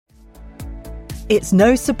It's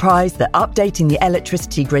no surprise that updating the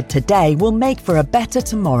electricity grid today will make for a better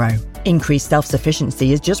tomorrow. Increased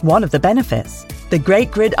self-sufficiency is just one of the benefits. The Great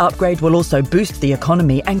Grid Upgrade will also boost the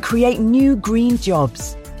economy and create new green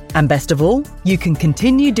jobs. And best of all, you can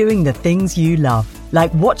continue doing the things you love,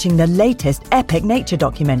 like watching the latest epic nature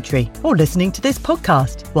documentary or listening to this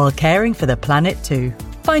podcast while caring for the planet too.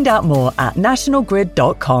 Find out more at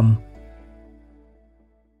nationalgrid.com.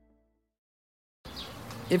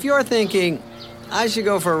 If you're thinking, I should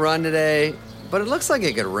go for a run today, but it looks like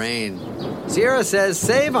it could rain, Sierra says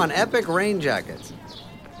save on epic rain jackets.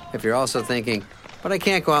 If you're also thinking, but I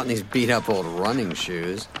can't go out in these beat-up old running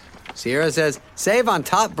shoes, Sierra says save on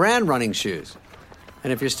top brand running shoes.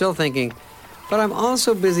 And if you're still thinking, but I'm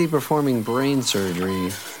also busy performing brain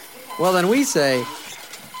surgery, well then we say,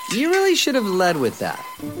 you really should have led with that.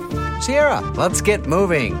 Sierra, let's get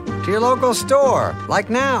moving to your local store, like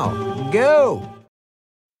now. Go!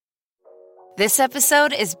 This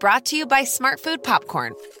episode is brought to you by Smart Food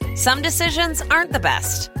Popcorn. Some decisions aren't the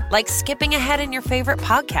best, like skipping ahead in your favorite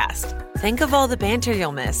podcast. Think of all the banter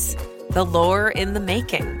you'll miss, the lore in the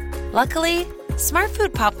making. Luckily, Smart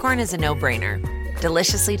Food Popcorn is a no-brainer.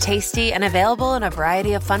 Deliciously tasty and available in a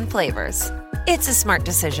variety of fun flavors. It's a smart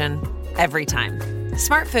decision every time.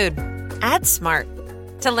 Smart Food. Add smart.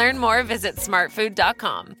 To learn more, visit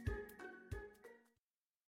smartfood.com.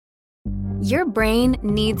 Your brain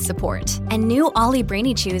needs support, and new Ollie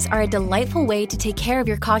Brainy Chews are a delightful way to take care of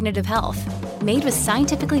your cognitive health. Made with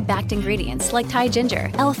scientifically backed ingredients like Thai ginger,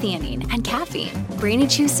 L-theanine, and caffeine, Brainy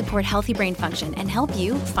Chews support healthy brain function and help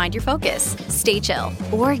you find your focus, stay chill,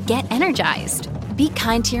 or get energized. Be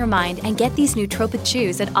kind to your mind and get these nootropic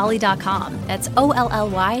chews at ollie.com. That's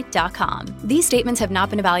OLLY.com. These statements have not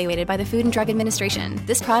been evaluated by the Food and Drug Administration.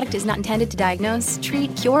 This product is not intended to diagnose,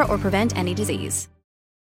 treat, cure, or prevent any disease.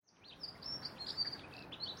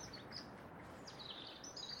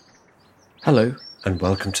 Hello and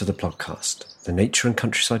welcome to the Plodcast, the nature and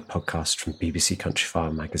countryside podcast from BBC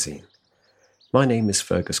Countryfile magazine. My name is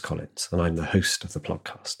Fergus Collins and I'm the host of the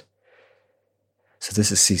Plodcast. So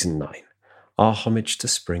this is season 9, our homage to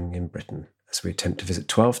spring in Britain, as we attempt to visit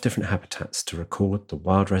 12 different habitats to record the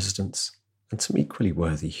wild residents and some equally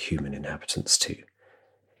worthy human inhabitants too.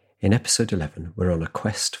 In episode 11, we're on a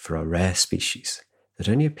quest for a rare species that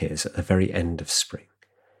only appears at the very end of spring.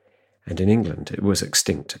 And in England it was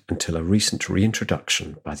extinct until a recent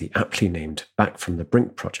reintroduction by the aptly named Back from the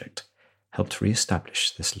Brink project helped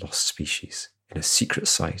re-establish this lost species in a secret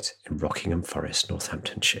site in Rockingham Forest,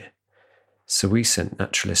 Northamptonshire. So we sent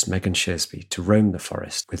naturalist Megan Shearsby to roam the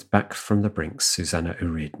forest with Back from the Brink's Susanna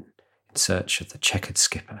O'Riordan in search of the checkered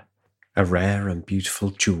skipper, a rare and beautiful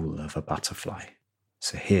jewel of a butterfly.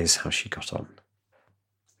 So here's how she got on.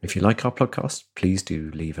 If you like our podcast, please do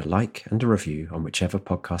leave a like and a review on whichever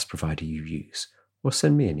podcast provider you use, or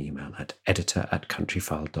send me an email at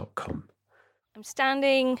editor@countryfile.com. I'm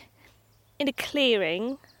standing in a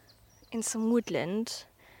clearing in some woodland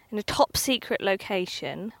in a top secret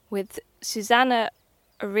location with Susanna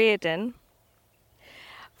O'Riordan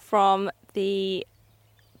from the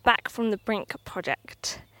Back from the Brink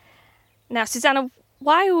project. Now, Susanna,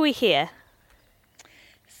 why are we here?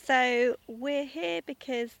 So we're here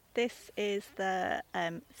because this is the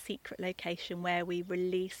secret location where we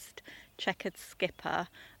released Checkered Skipper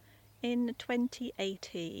in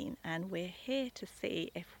 2018, and we're here to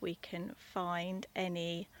see if we can find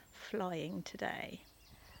any flying today.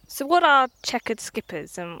 So what are checkered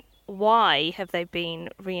skippers and why have they been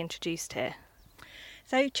reintroduced here?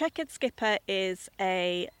 So checkered skipper is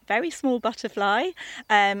a very small butterfly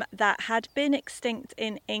that had been extinct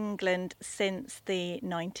in England since the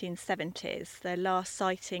 1970s. The last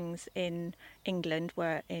sightings in England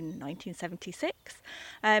were in 1976,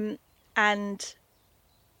 and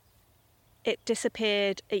it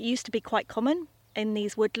disappeared. It used to be quite common in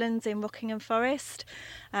these woodlands in Rockingham Forest.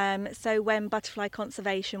 So when Butterfly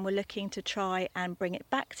Conservation were looking to try and bring it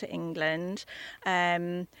back to England,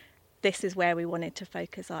 this is where we wanted to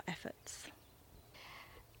focus our efforts.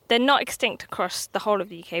 They're not extinct across the whole of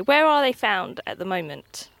the UK. Where are they found at the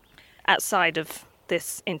moment, outside of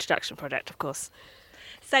this introduction project, of course?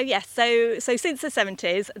 So yes, so since the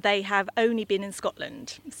 70s, they have only been in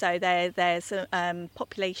Scotland. So there's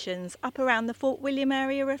populations up around the Fort William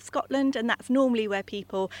area of Scotland, and that's normally where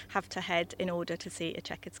people have to head in order to see a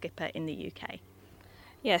checkered skipper in the UK.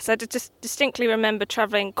 Yes, I just distinctly remember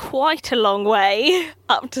travelling quite a long way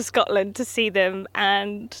up to Scotland to see them,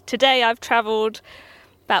 and today I've travelled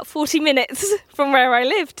about 40 minutes from where I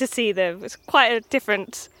live to see them. It's quite a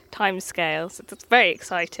different time scale, so that's very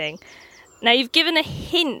exciting. Now, you've given a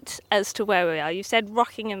hint as to where we are. You said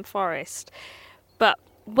Rockingham Forest, but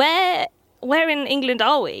where where in England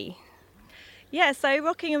are we? Yeah, so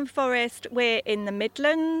Rockingham Forest, we're in the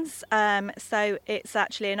Midlands, so it's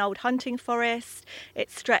actually an old hunting forest.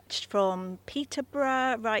 It's stretched from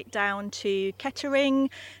Peterborough right down to Kettering.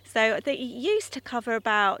 So it used to cover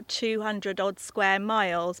about 200 odd square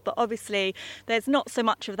miles, but obviously there's not so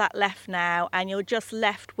much of that left now, and you're just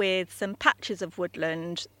left with some patches of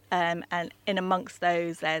woodland. And in amongst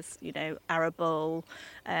those, there's, arable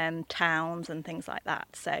towns and things like that.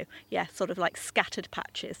 So, yeah, sort of like scattered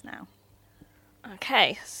patches now.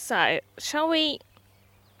 Okay, so shall we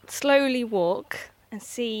slowly walk and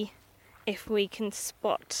see if we can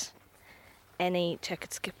spot any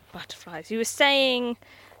checkered skipper butterflies? You were saying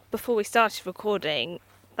before we started recording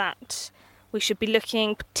that we should be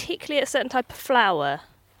looking particularly at a certain type of flower.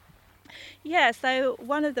 Yeah, so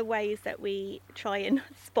one of the ways that we try and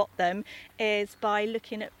spot them is by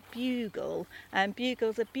looking at bugle.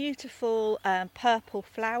 Bugle's a beautiful purple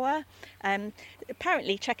flower.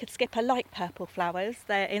 Apparently checkered skipper like purple flowers.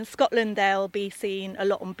 In Scotland they'll be seen a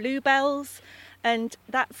lot on bluebells, and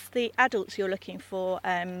that's the adults you're looking for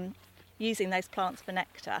using those plants for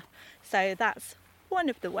nectar. So that's one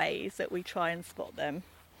of the ways that we try and spot them.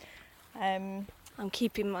 I'm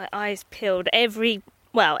keeping my eyes peeled. Every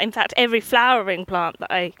flowering plant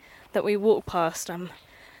that we walk past, I'm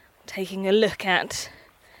taking a look at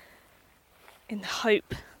in the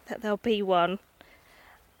hope that there'll be one.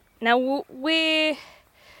 Now, we're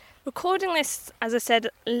recording this, as I said,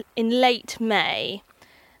 in late May,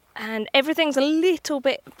 and everything's a little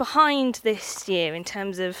bit behind this year in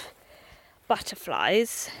terms of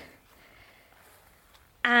butterflies.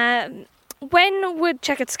 When would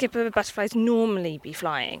checkered skipper butterflies normally be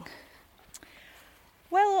flying?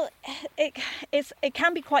 Well, it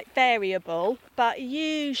can be quite variable, but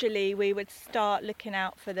usually we would start looking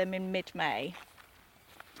out for them in mid-May.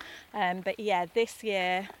 But yeah, this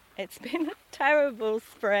year it's been a terrible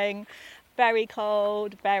spring, very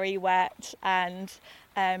cold, very wet, and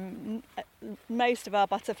most of our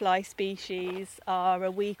butterfly species are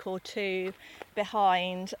a week or two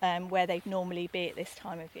behind where they'd normally be at this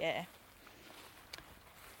time of year.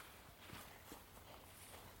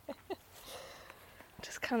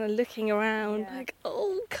 Just kind of looking around, Yeah. like,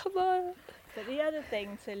 oh, come on. But the other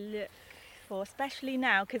thing to look for, especially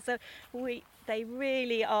now, because they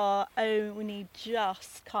really are only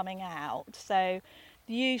just coming out. So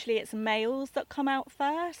usually it's males that come out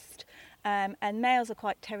first, and males are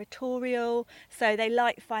quite territorial, so they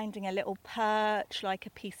like finding a little perch, like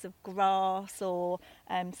a piece of grass, or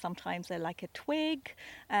sometimes they're like a twig,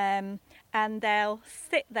 and they'll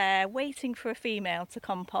sit there waiting for a female to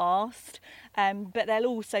come past, but they'll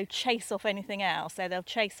also chase off anything else. So they'll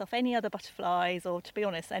chase off any other butterflies, or, to be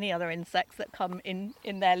honest, any other insects that come in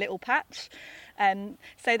their little patch.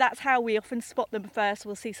 So that's how we often spot them first.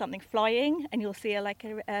 We'll see something flying, and you'll see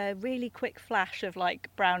a really quick flash of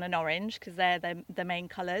like brown and orange, because they're the main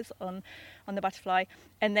colours on the butterfly,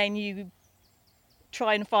 and then you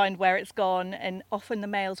try and find where it's gone, and often the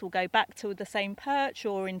males will go back to the same perch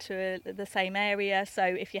or into the same area, so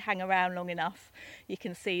if you hang around long enough you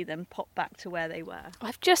can see them pop back to where they were.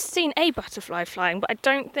 I've just seen a butterfly flying, but I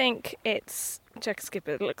don't think it's checkered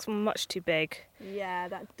skipper. It looks much too big. Yeah,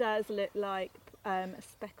 that does look like a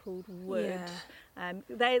speckled wood.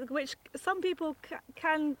 Yeah. Which some people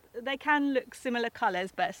can look similar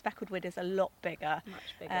colours, but a speckled wood is a lot bigger.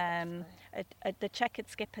 Much bigger. The checkered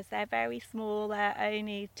skippers, they're very small. They're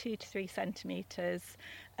only 2 to 3 centimetres,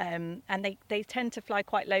 and they tend to fly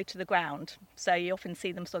quite low to the ground. So you often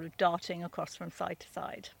see them sort of darting across from side to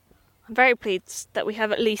side. I'm very pleased that we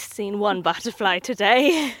have at least seen one butterfly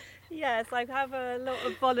today. Yes, I have a lot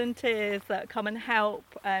of volunteers that come and help.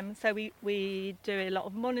 So we do a lot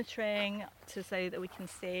of monitoring so that we can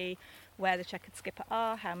see where the checkered skipper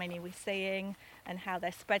are, how many we're seeing, and how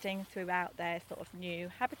they're spreading throughout their sort of new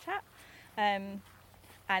habitat. And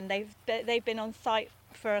they've been on site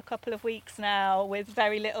for a couple of weeks now with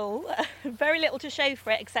very little to show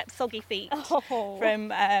for it except soggy feet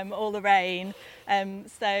from all the rain.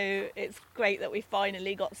 So it's great that we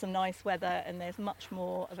finally got some nice weather, and there's much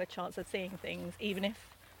more of a chance of seeing things. Even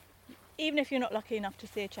if you're not lucky enough to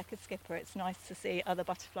see a checkered skipper, it's nice to see other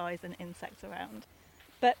butterflies and insects around.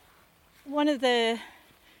 But one of the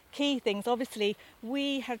key things, obviously,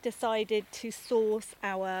 we have decided to source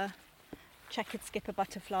our checkered skipper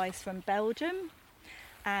butterflies from Belgium,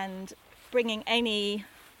 and bringing any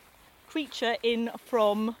creature in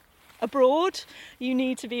from abroad, you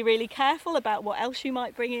need to be really careful about what else you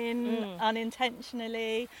might bring in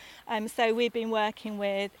unintentionally. So we've been working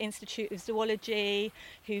with Institute of Zoology,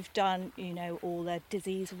 who've done, all the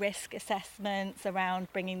disease risk assessments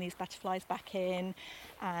around bringing these butterflies back in,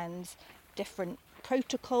 and different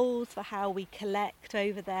protocols for how we collect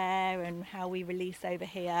over there and how we release over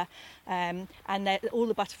here, and all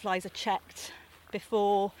the butterflies are checked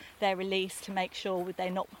before they're released to make sure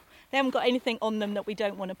they haven't got anything on them that we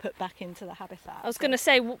don't want to put back into the habitat. I was going to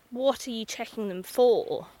say, what are you checking them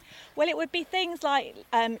for? Well, it would be things like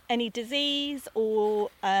any disease or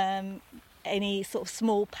any sort of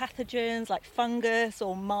small pathogens like fungus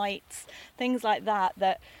or mites, things like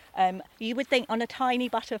that you would think on a tiny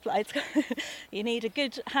butterfly you need a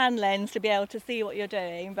good hand lens to be able to see what you're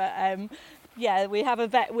doing, but we have a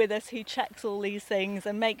vet with us who checks all these things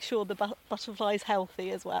and makes sure the butterfly's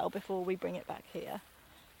healthy as well before we bring it back here.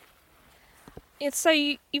 So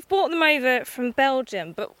you've brought them over from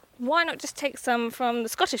Belgium, but why not just take some from the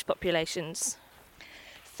Scottish populations?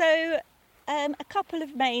 So a couple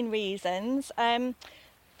of main reasons.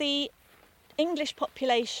 The English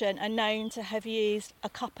population are known to have used a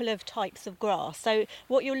couple of types of grass. So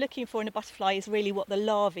what you're looking for in a butterfly is really what the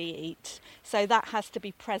larvae eat. So that has to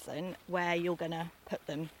be present where you're going to put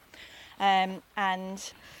them.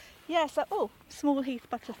 Small heath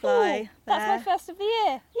butterfly. That's my first of the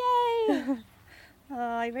year. Yay!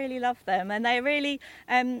 I really love them, and they really,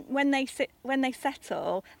 when they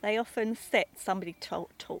settle, they often sit. Somebody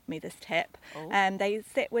taught me this tip. They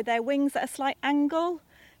sit with their wings at a slight angle.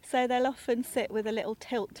 So they'll often sit with a little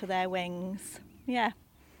tilt to their wings. Yeah.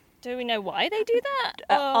 Do we know why they do that?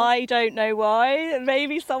 I don't know why.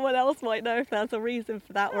 Maybe someone else might know if there's a reason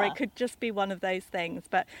for that, or it could just be one of those things.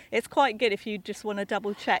 But it's quite good if you just want to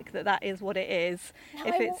double check that is what it is.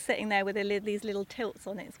 It's sitting there with these little tilts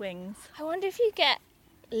on its wings. I wonder if you get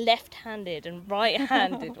left-handed and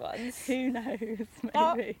right-handed ones. Who knows,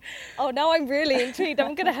 maybe. Oh, now I'm really intrigued.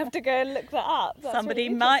 I'm going to have to go and look that up. That's Somebody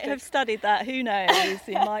really might have studied that. Who knows?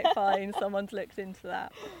 You might find someone's looked into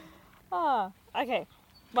that. Okay.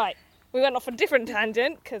 Right. We went off a different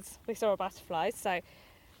tangent because we saw a butterfly. So,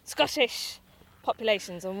 Scottish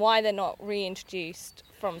populations and why they're not reintroduced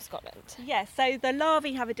from Scotland. Yeah, so the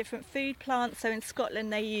larvae have a different food plant. So in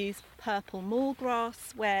Scotland they use purple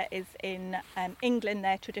moorgrass, whereas in England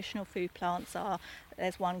their traditional food plants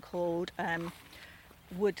there's one called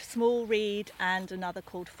wood small reed and another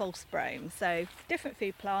called false brome. So different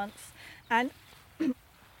food plants and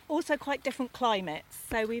also quite different climates.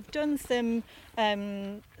 So we've done some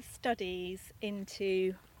studies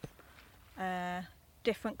into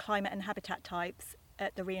different climate and habitat types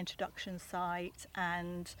at the reintroduction site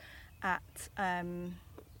and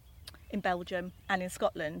in Belgium and in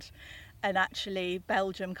Scotland, and actually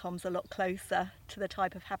Belgium comes a lot closer to the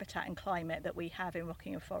type of habitat and climate that we have in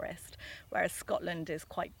Rockingham Forest, whereas Scotland is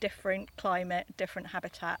quite different climate, different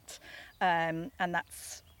habitat, and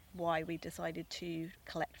that's why we decided to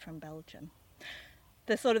collect from Belgium.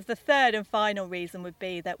 The third and final reason would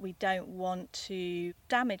be that we don't want to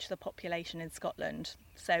damage the population in Scotland.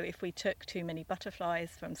 So if we took too many butterflies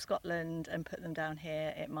from Scotland and put them down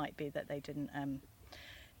here, it might be that they didn't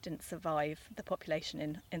survive. The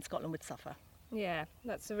population in Scotland would suffer. Yeah,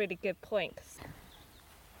 that's a really good point.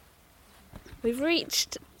 We've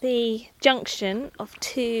reached the junction of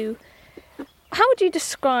two. How would you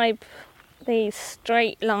describe these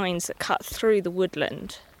straight lines that cut through the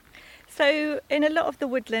woodland? So in a lot of the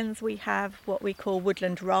woodlands we have what we call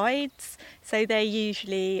woodland rides. So they're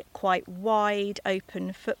usually quite wide,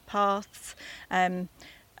 open footpaths.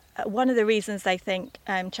 One of the reasons they think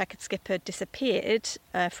checkered skipper disappeared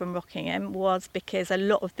from Rockingham was because a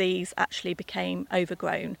lot of these actually became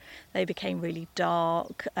overgrown. They became really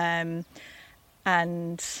dark, and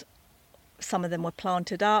some of them were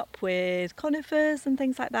planted up with conifers and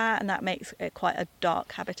things like that, and that makes it quite a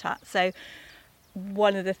dark habitat. So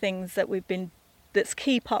one of the things that's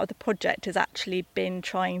key part of the project has actually been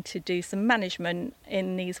trying to do some management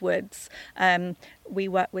in these woods. We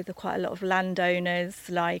work with quite a lot of landowners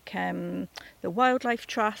like the Wildlife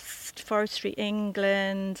Trust, Forestry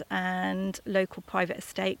England and local private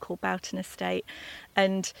estate called Boughton Estate,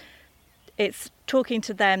 and it's talking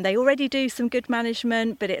to them. They already do some good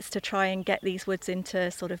management, but it's to try and get these woods into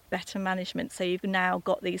sort of better management. So you've now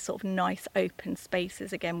got these sort of nice open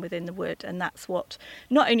spaces again within the wood, and that's what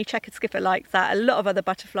not only checkered skipper likes that, a lot of other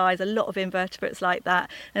butterflies, a lot of invertebrates like that,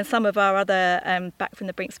 and some of our other back from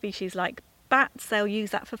the brink species like bats, they'll use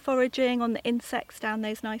that for foraging on the insects down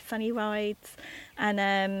those nice sunny rides. And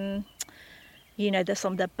there's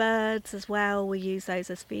some of the birds as well, we use those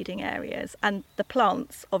as feeding areas, and the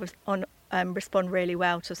plants respond really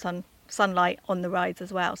well to sunlight on the rides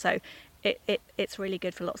as well, so it's really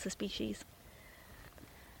good for lots of species.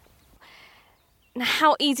 Now,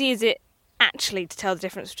 how easy is it actually to tell the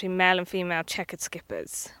difference between male and female checkered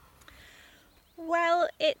skippers? Well,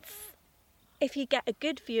 If you get a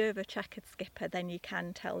good view of a checkered skipper, then you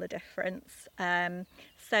can tell the difference.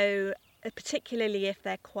 So particularly if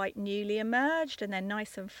they're quite newly emerged and they're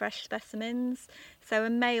nice and fresh specimens. So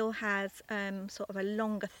a male has sort of a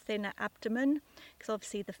longer, thinner abdomen, because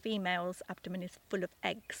obviously the female's abdomen is full of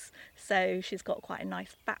eggs, so she's got quite a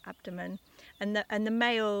nice fat abdomen, and the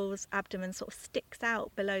male's abdomen sort of sticks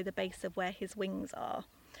out below the base of where his wings are.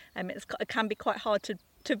 It can be quite hard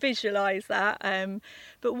to visualise that,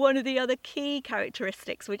 but one of the other key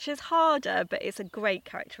characteristics, which is harder but it's a great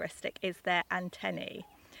characteristic, is their antennae.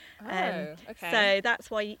 Okay. So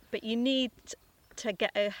that's why, but you need to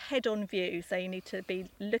get a head-on view, so you need to be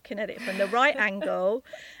looking at it from the right angle,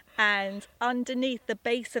 and underneath the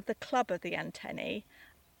base of the club of the antennae,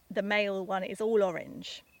 the male one is all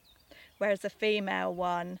orange, whereas the female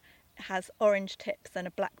one has orange tips and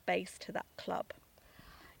a black base to that club.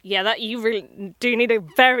 Yeah, that you really do need a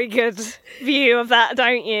very good view of that,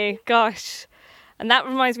 don't you? Gosh. And that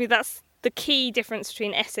reminds me, that's the key difference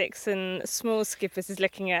between Essex and small skippers, is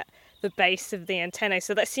looking at the base of the antennae.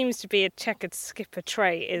 So that seems to be a checkered skipper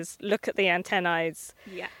trait, is look at the antennae.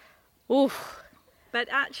 Yeah. Oof. But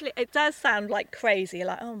actually, it does sound like crazy,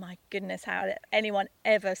 like, oh my goodness, how did anyone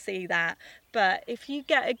ever see that? But if you've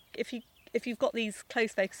got these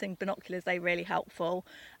close focusing binoculars, they're really helpful,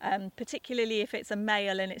 particularly if it's a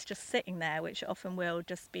male and it's just sitting there, which often will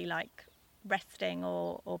just be like resting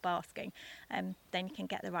or basking, then you can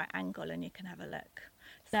get the right angle and you can have a look.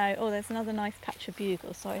 So, there's another nice patch of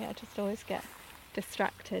bugle. Sorry, I just always get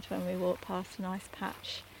distracted when we walk past a nice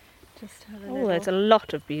patch. Just have a little... there's a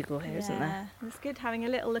lot of bugle here, isn't there? It's good having a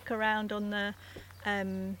little look around on the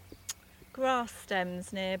grass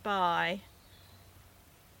stems nearby,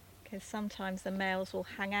 because sometimes the males will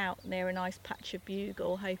hang out near a nice patch of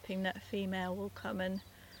bugle, hoping that a female will come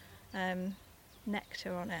and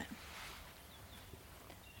nectar on it.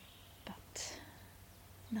 But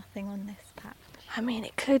nothing on this patch. I mean,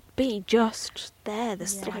 it could be just there.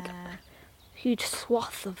 There's like a huge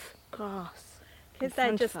swath of grass. Because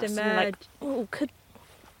they just emerged.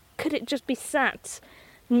 Could it just be sat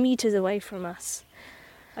metres away from us?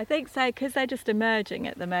 I think so, because they're just emerging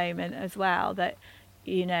at the moment as well, that,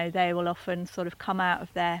 you know, they will often sort of come out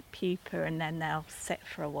of their pupa and then they'll sit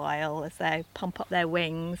for a while as they pump up their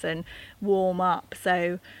wings and warm up.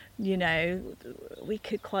 So, you know, we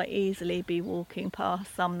could quite easily be walking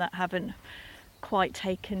past some that haven't quite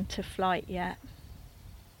taken to flight yet.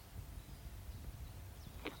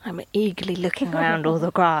 I'm eagerly looking around all the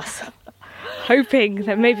grass, hoping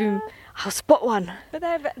that maybe I'll spot one. But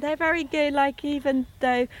they're very good, like, even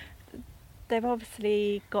though they've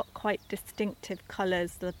obviously got quite distinctive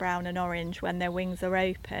colours, the brown and orange, when their wings are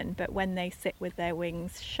open, but when they sit with their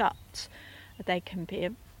wings shut, they can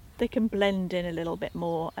blend in a little bit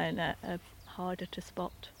more and are harder to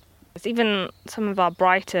spot. Even some of our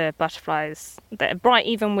brighter butterflies, that are bright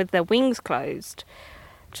even with their wings closed,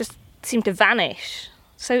 just seem to vanish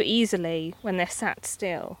so easily when they're sat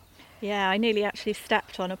still. Yeah, I nearly actually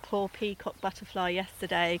stepped on a poor peacock butterfly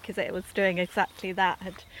yesterday because it was doing exactly that.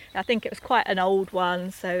 I think it was quite an old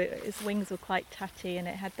one, so its wings were quite tatty and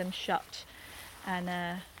it had them shut. And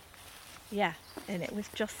and it was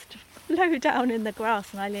just low down in the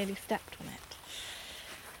grass and I nearly stepped on it.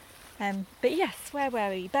 But yes, where were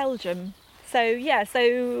we? Belgium. So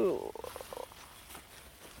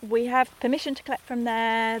we have permission to collect from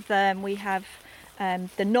there. Then we have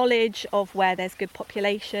the knowledge of where there's good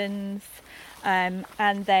populations, and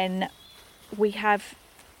then we have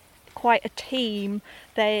quite a team.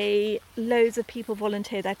 Loads of people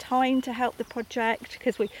volunteer their time to help the project,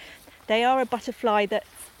 because they are a butterfly that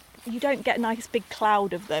you don't get a nice big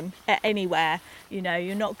cloud of them anywhere. You know,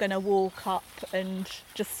 you're not going to walk up and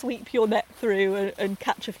just sweep your net through and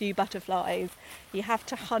catch a few butterflies. You have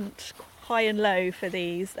to hunt high and low for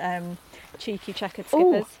these cheeky checkered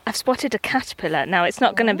skippers. I've spotted a caterpillar. Now, it's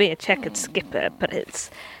not going to be a checkered skipper, but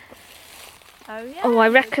it's... I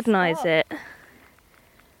recognise it.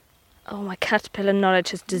 Oh, my caterpillar knowledge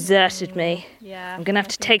has deserted me. Yeah. I'm going to have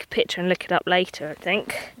to take a picture and look it up later, I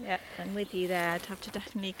think. Yeah, and with you there, I'd have to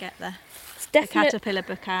definitely get the caterpillar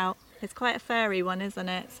book out. It's quite a furry one, isn't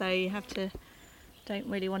it? So you have to... Don't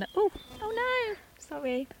really want to... Oh no!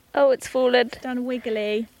 Sorry. Oh, it's fallen. It's done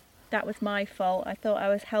wiggly. That was my fault. I thought I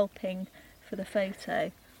was helping for the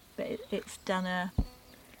photo, but it's done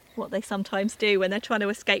what they sometimes do when they're trying to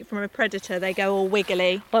escape from a predator. They go all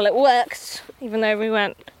wiggly. Well, it worked, even though we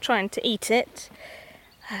weren't trying to eat it.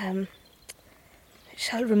 It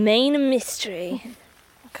shall remain a mystery,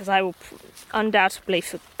 because I will undoubtedly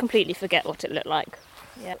completely forget what it looked like.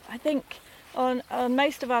 Yeah, I think on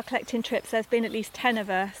most of our collecting trips there's been at least 10 of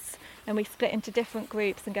us, and we split into different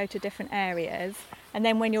groups and go to different areas. And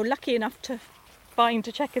then when you're lucky enough to find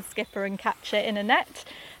a checkered skipper and catch it in a net,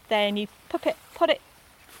 then you pop it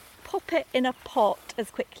in a pot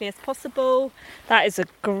as quickly as possible. That is a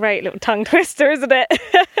great little tongue twister, isn't it?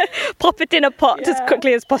 Pop it in a pot as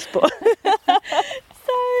quickly as possible.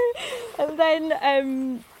 And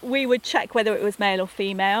then we would check whether it was male or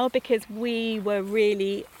female, because we were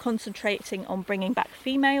really concentrating on bringing back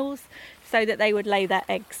females so that they would lay their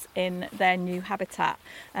eggs in their new habitat.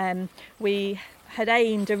 We had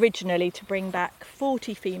aimed originally to bring back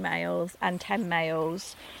 40 females and 10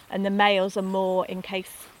 males, and the males are more in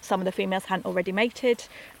case some of the females hadn't already mated,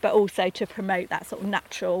 but also to promote that sort of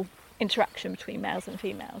natural interaction between males and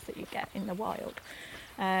females that you get in the wild.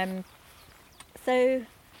 So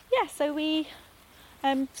we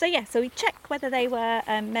check whether they were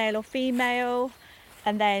male or female,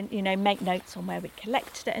 and then, you know, make notes on where we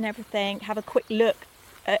collected it and everything, have a quick look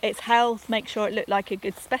at its health, make sure it looked like a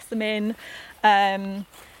good specimen, and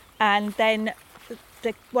then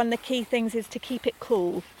one of the key things is to keep it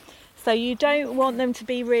cool. So you don't want them to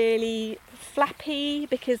be really flappy,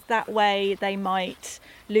 because that way they might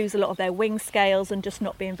lose a lot of their wing scales and just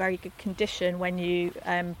not be in very good condition when you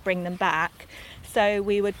bring them back. So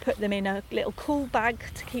we would put them in a little cool bag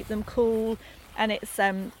to keep them cool, and it's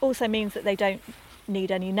also means that they don't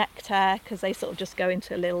need any nectar, because they sort of just go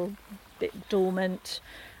into a little bit dormant.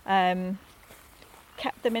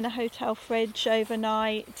 Kept them in a hotel fridge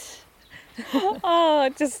overnight. Oh,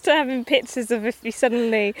 just having pictures of if you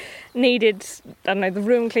suddenly needed, I don't know, the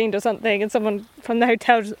room cleaned or something, and someone from the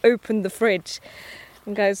hotel just opened the fridge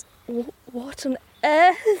and goes, what on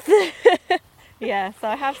earth? Yeah, so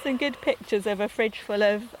I have some good pictures of a fridge full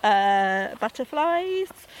of butterflies,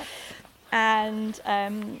 and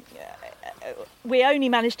we only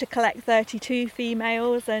managed to collect 32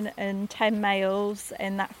 females and 10 males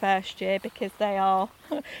in that first year, because they are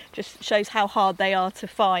just shows how hard they are to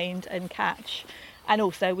find and catch. And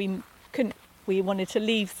also we wanted to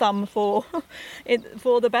leave some for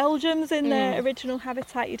the Belgians in their original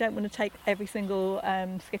habitat. You don't want to take every single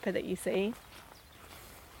skipper that you see.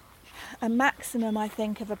 A maximum, I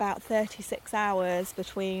think, of about 36 hours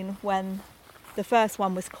between when the first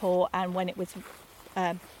one was caught and when it was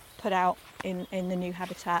put out in the new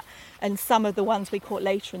habitat. And some of the ones we caught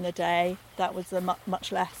later in the day, that was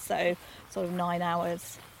much less, so sort of 9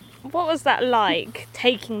 hours. What was that like,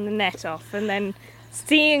 taking the net off and then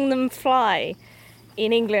seeing them fly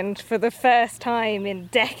in England for the first time in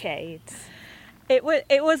decades? It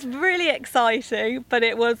was really exciting, but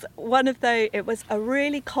it was a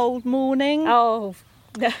really cold morning. Oh.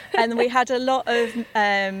 And we had a lot of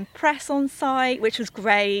press on site, which was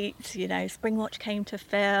great. You know, Springwatch came to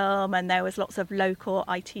film, and there was lots of local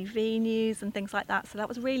ITV news and things like that, so that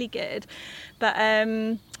was really good. But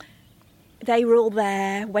they were all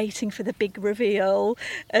there waiting for the big reveal,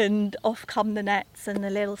 and off come the nets, and the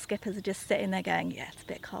little skippers are just sitting there going, yeah, it's a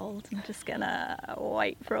bit cold, I'm just gonna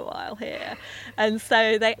wait for a while here. And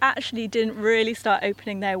so they actually didn't really start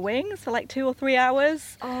opening their wings for like 2 or 3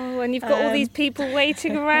 hours. Oh, and you've got all these people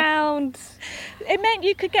waiting around. It meant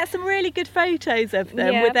you could get some really good photos of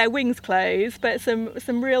them with their wings closed, but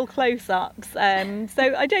some real close-ups.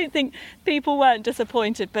 So I don't think people weren't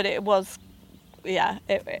disappointed, but it was,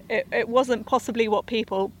 it wasn't possibly what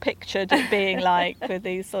people pictured it being like, with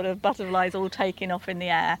these sort of butterflies all taking off in the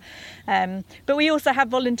air. But we also have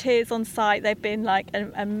volunteers on site. They've been like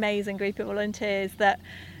an amazing group of volunteers that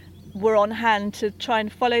were on hand to try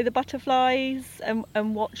and follow the butterflies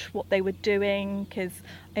and watch what they were doing, because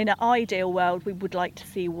in an ideal world we would like to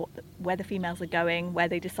see where the females are going, where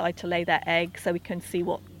they decide to lay their eggs, so we can see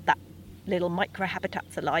what that little micro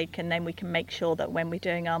habitats are like, and then we can make sure that when we're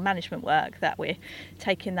doing our management work that we're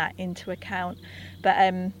taking that into account.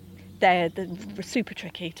 But they're super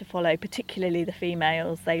tricky to follow, particularly the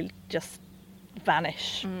females. They just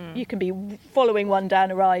vanish. You can be following one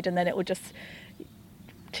down a ride, and then it will just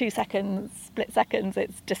 2 seconds, split seconds,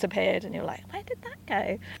 it's disappeared, and you're like, where did that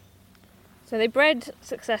go? So they bred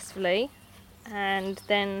successfully, and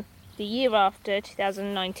then the year after,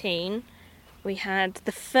 2019, we had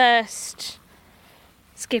the first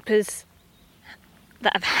skippers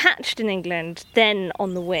that have hatched in England then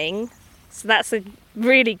on the wing. So that's a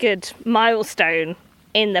really good milestone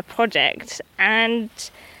in the project, and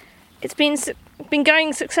it's been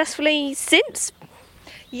going successfully since.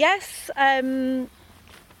 Yes,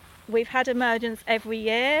 we've had emergence every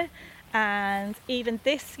year, and even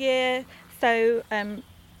this year. So in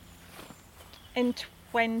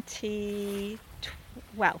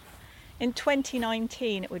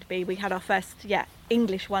 2019 it would be, we had our first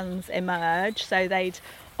English ones emerge. So they'd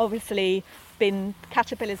obviously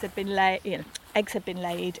caterpillars had been laid, eggs had been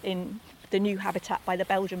laid in the new habitat by the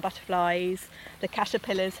Belgian butterflies. The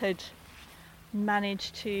caterpillars had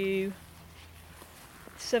managed to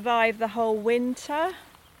survive the whole winter.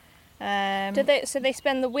 So they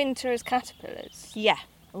spend the winter as caterpillars? Yeah.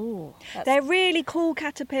 Ooh, they're really cool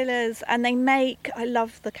caterpillars, and I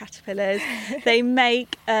love the caterpillars. They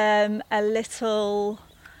make a little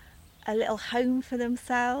home for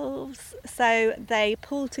themselves. So they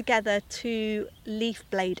pull together two leaf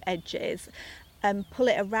blade edges and pull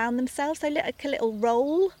it around themselves, so like a little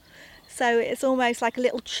roll. So it's almost like a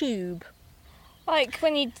little tube. Like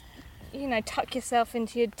when you tuck yourself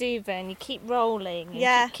into your duvet and you keep rolling.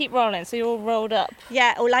 Keep rolling, so you're all rolled up.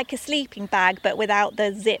 Yeah, or like a sleeping bag, but without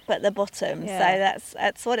the zip at the bottom. Yeah. So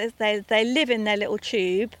that's what it is. They live in their little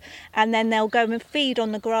tube, and then they'll go and feed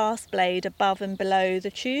on the grass blade above and below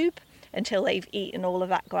the tube until they've eaten all of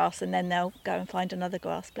that grass, and then they'll go and find another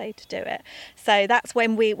grass blade to do it. So that's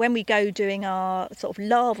when we go doing our sort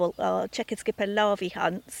of our checkered skipper larvae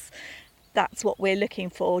hunts. That's what we're looking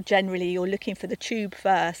for. Generally, you're looking for the tube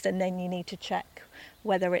first, and then you need to check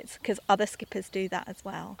whether it's, because other skippers do that as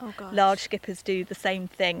well. Oh, gosh. Large skippers do the same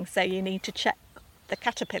thing. So you need to check the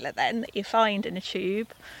caterpillar then that you find in a tube.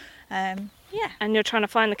 And you're trying to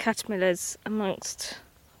find the caterpillars amongst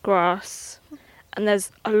grass, and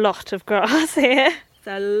there's a lot of grass here.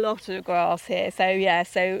 There's a lot of grass here.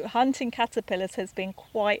 So hunting caterpillars has been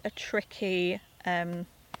quite a tricky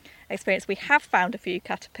experience. We have found a few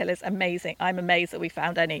caterpillars. Amazing. I'm amazed that we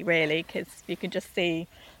found any, really, because you can just see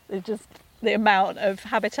the amount of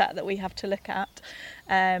habitat that we have to look at.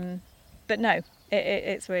 But no,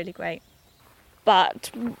 it's really great.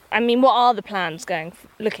 But I mean, what are the plans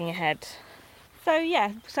looking ahead?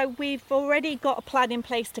 So we've already got a plan in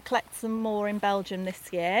place to collect some more in Belgium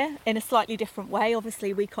this year in a slightly different way.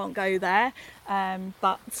 Obviously we can't go there,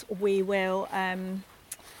 but we will.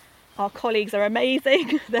 Our colleagues are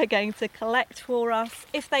amazing. They're going to collect for us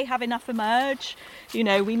if they have enough emerge.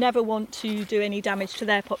 We never want to do any damage to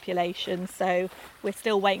their population, so we're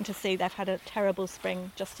still waiting to see. They've had a terrible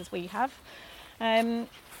spring just as we have. And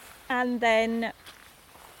then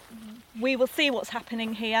we will see what's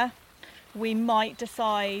happening here. We might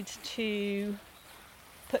decide to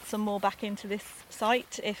put some more back into this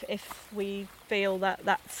site if we feel that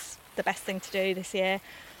that's the best thing to do this year.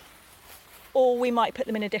 Or we might put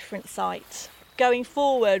them in a different site. Going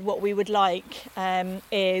forward, what we would like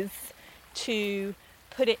is to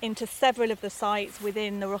put it into several of the sites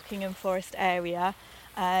within the Rockingham Forest area,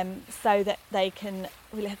 so that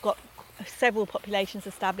we'll have got several populations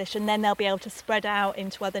established, and then they'll be able to spread out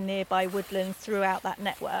into other nearby woodlands throughout that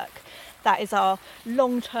network. That is our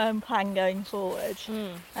long-term plan going forward.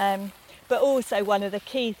 But also one of the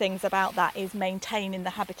key things about that is maintaining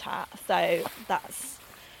the habitat. So that's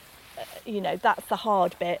the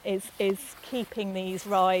hard bit, is keeping these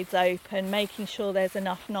rides open, making sure there's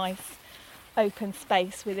enough nice open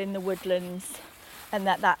space within the woodlands, and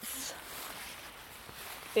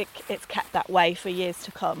it's kept that way for years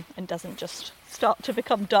to come and doesn't just start to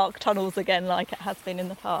become dark tunnels again like it has been in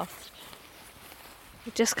the past.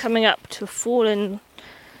 We're just coming up to a fallen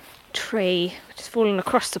tree which has fallen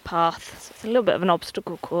across the path, so it's a little bit of an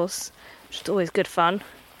obstacle course, which is always good fun.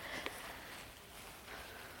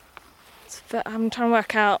 I'm trying to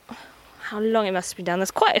work out how long it must be down.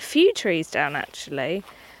 There's quite a few trees down, actually.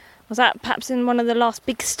 Was that perhaps in one of the last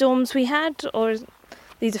big storms we had, or are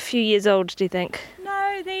these a few years old, do you think?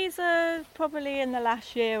 No, these are probably in the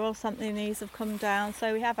last year or something. These have come down,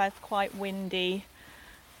 so we have had quite windy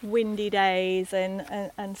days,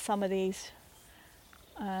 and some of these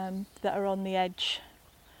that are on the edge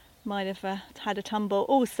might have had a tumble.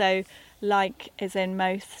 Also, like is in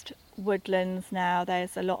most woodlands now,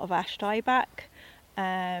 there's a lot of ash dieback,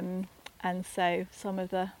 and so some of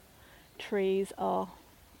the trees are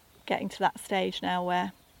getting to that stage now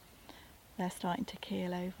where they're starting to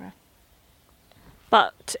keel over.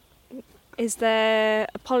 But is there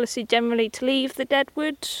a policy generally to leave the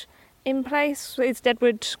deadwood in place? Is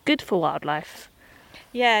deadwood good for wildlife?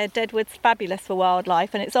 Yeah, deadwood's fabulous for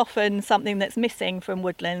wildlife, and it's often something that's missing from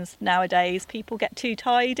woodlands nowadays. People get too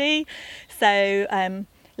tidy, so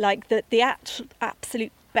like the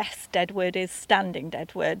absolute best deadwood is standing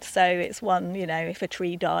deadwood. So it's one, if a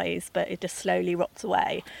tree dies, but it just slowly rots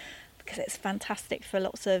away, because it's fantastic for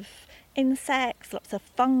lots of insects, lots of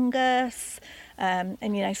fungus, and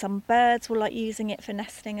some birds will like using it for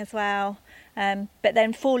nesting as well. But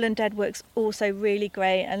then fallen deadwood's also really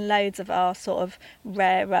great, and loads of our sort of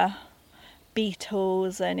rarer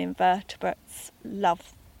beetles and invertebrates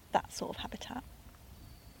love that sort of habitat.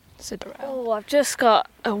 So, I've just got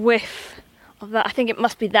a whiff of that. I think it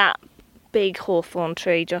must be that big hawthorn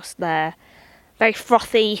tree just there. Very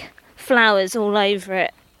frothy flowers all over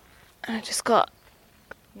it. And I just got...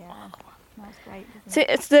 Yeah, smells great, doesn't So it?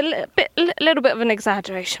 it's a little bit of an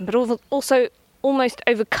exaggeration, but also almost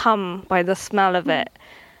overcome by the smell of it.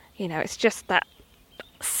 You know, it's just that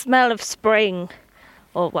smell of spring.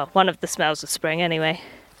 Or, well, one of the smells of spring anyway.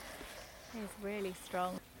 It's really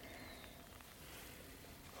strong.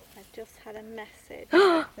 I've just had a message.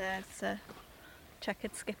 There's a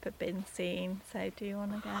checkered skipper been seen, so do you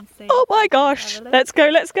want to go and see? Oh my gosh! Let's go!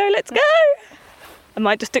 I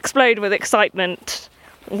might just explode with excitement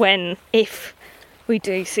if we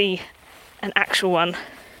do see an actual one.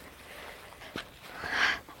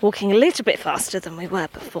 Walking a little bit faster than we were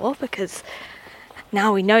before because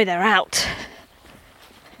now we know they're out.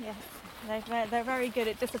 Yes, they're very good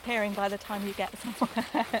at disappearing by the time you get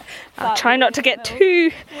somewhere. I'll try not to get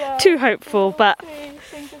too hopeful, but...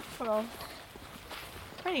 Fingers crossed.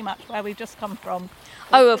 Pretty much where we've just come from.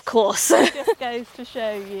 Oh, of course. It just goes to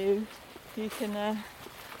show you can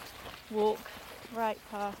walk right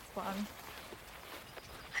past one.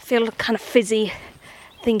 I feel kind of fizzy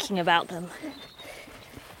thinking about them.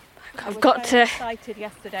 I was very excited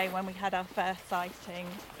yesterday when we had our first sighting.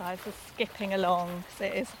 So I was just skipping along.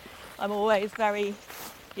 So I'm always very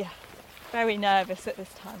nervous at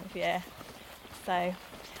this time of year. So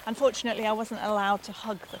unfortunately I wasn't allowed to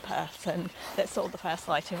hug the person that saw the first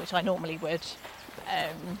sighting, which I normally would.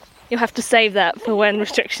 You'll have to save that for when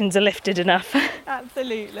restrictions are lifted enough.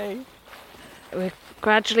 Absolutely. We're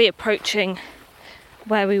gradually approaching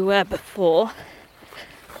where we were before.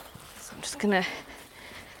 So I'm just going to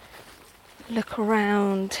look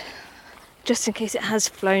around just in case it has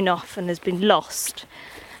flown off and has been lost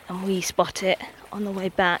and we spot it on the way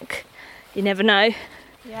back. You never know.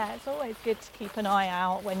 Yeah, it's always good to keep an eye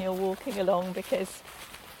out when you're walking along because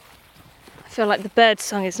I feel like the bird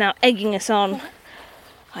song is now egging us on.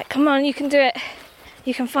 Like, come on, you can do it.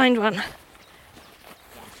 You can find one. yes,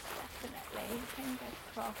 definitely. Fingers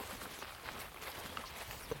crossed.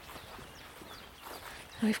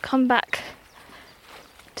 We've come back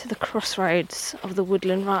to the crossroads of the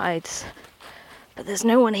woodland rides, but there's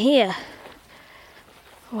no one here.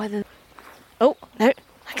 Whether... Oh, no,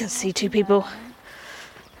 I can see two people.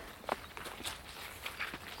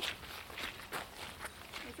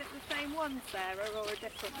 Is it the same one, Sarah, or a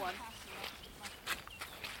different one?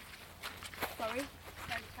 Sorry?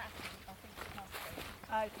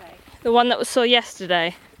 Okay. The one that we saw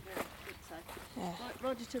yesterday. Yeah.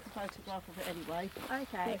 Roger took a photograph of it anyway.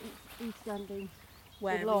 Okay. He's standing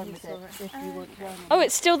Where in we line with saw it, it. if you want to run. Oh,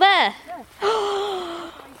 it's still there.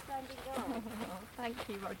 Thank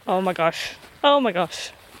you, Roger. Oh my gosh. Oh my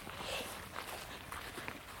gosh.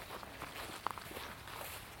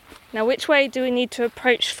 Now, which way do we need to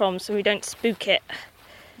approach from so we don't spook it?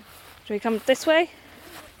 Do we come this way?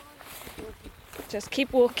 Just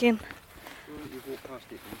keep walking. You've walked past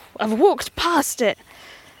it. I've walked past it.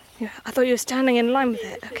 I thought you were standing in line with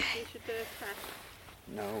it. Okay. We should do a test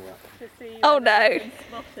No. to see Oh, whether no. we can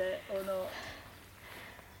spot it or not.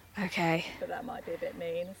 Okay. But that might be a bit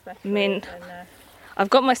mean, especially Mean. when... I've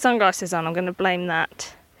got my sunglasses on. I'm going to blame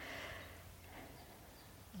that.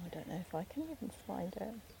 I don't know if I can even find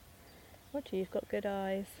it. Roger, you've got good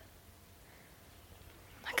eyes.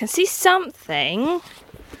 I can see something.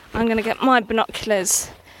 I'm going to get my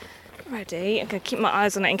binoculars ready. I'm going to keep my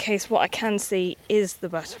eyes on it in case what I can see is the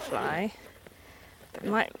butterfly. But it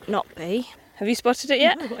might not be. Have you spotted it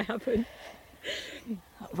yet? No, I haven't.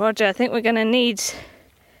 Roger, I think we're going to need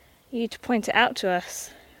you to point it out to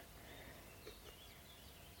us.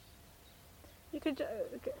 You could...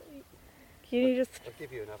 can you just... I'll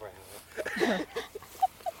give you another hour.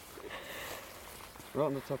 Right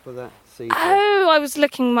on the top of that seed. Oh, I was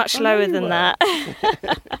looking much lower than that.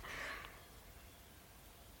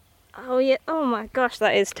 Oh yeah, oh my gosh,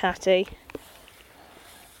 that is tatty.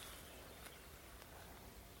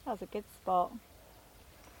 That was a good spot.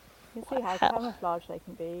 You can see how Wow. camouflage they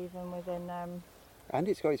can be even within... And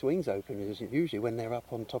it's got its wings open, because usually when they're up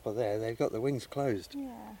on top of there, they've got the wings closed. Yeah.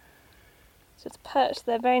 So it's perched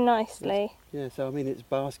there very nicely. Yeah, so I mean it's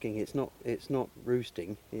basking, it's not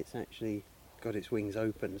roosting, it's actually got its wings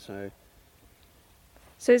open, so...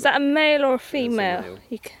 So is that a male or a That's a female?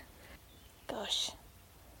 male. Gosh.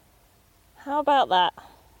 How about that?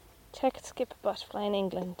 Checkered skipper butterfly in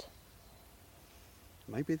England.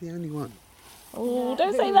 Maybe the only one. Oh,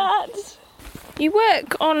 don't say that! You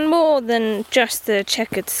work on more than just the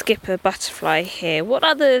checkered skipper butterfly here. What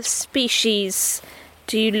other species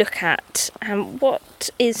do you look at, and what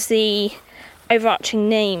is the overarching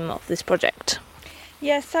name of this project?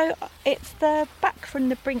 Yeah, so it's the Back from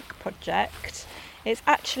the Brink project. It's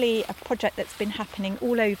actually a project that's been happening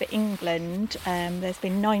all over England. There's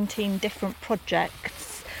been 19 different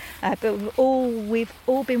projects, but we've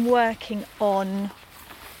all been working on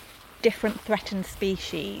different threatened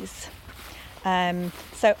species.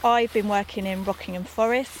 So I've been working in Rockingham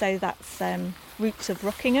Forest, so that's Roots of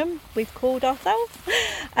Rockingham, we've called ourselves.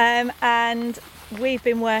 And we've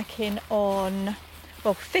been working on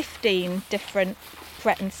 15 different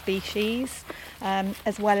threatened species,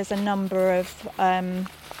 as well as a number of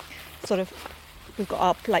we've got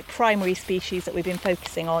our primary species that we've been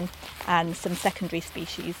focusing on, and some secondary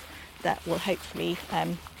species that will hopefully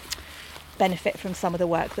benefit from some of the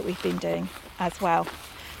work that we've been doing as well.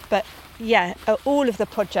 But yeah, all of the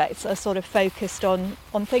projects are sort of focused on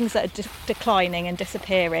things that are declining and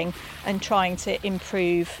disappearing, and trying to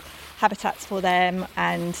improve habitats for them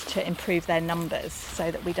and to improve their numbers so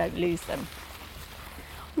that we don't lose them.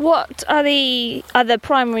 What are the other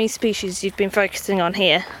primary species you've been focusing on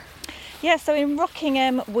here? Yeah, so in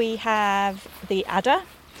Rockingham we have the adder,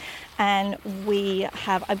 and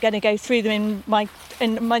I'm going to go through them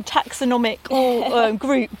in my taxonomic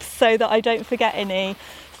groups so that I don't forget any.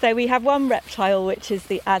 So we have one reptile, which is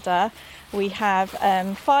the adder. We have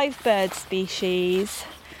 5 bird species,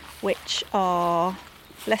 which are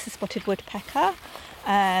lesser spotted woodpecker,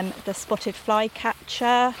 the spotted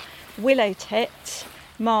flycatcher, willow tit,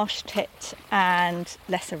 marsh tit, and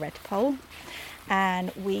lesser redpoll.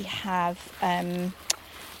 And we have 5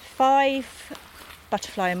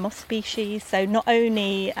 butterfly and moth species, so not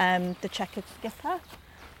only the checkered skipper,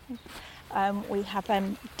 we have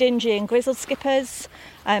dingy and grizzled skippers,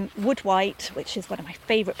 wood white, which is one of my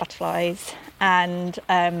favourite butterflies, and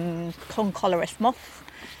concolorous moth.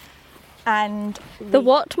 And the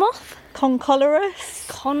what moth? Concolorous.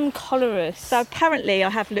 Concolorous. So apparently, I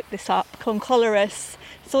have looked this up, concolorous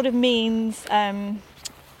sort of means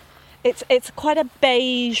it's quite a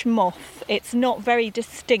beige moth. It's not very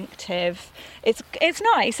distinctive. It's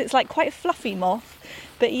nice. It's like quite a fluffy moth.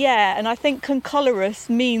 But yeah, and I think concolorous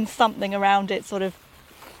means something around it sort of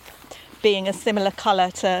being a similar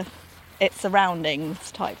colour to its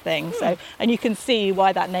surroundings type thing. So, and you can see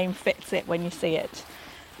why that name fits it when you see it.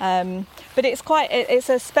 But it's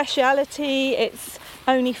a speciality. It's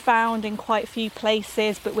only found in quite a few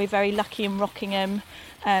places, but we're very lucky in Rockingham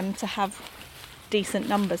to have decent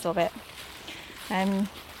numbers of it.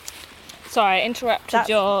 Sorry, I interrupted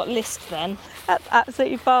your list then. That's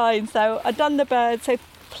absolutely fine. So I've done the birds. So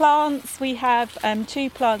plants, we have 2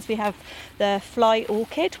 plants. We have the fly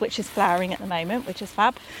orchid, which is flowering at the moment, which is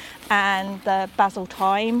fab, and the basil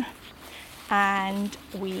thyme. And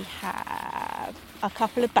we have a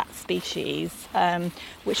couple of bat species,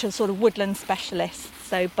 which are sort of woodland specialists,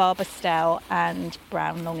 so barbastelle and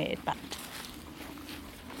brown long-eared bat.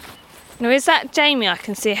 Now, is that Jamie I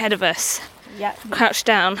can see ahead of us? Yeah. Crouched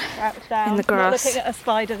down in the grass. Not looking at a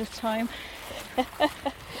spider this time.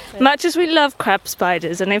 Much as we love crab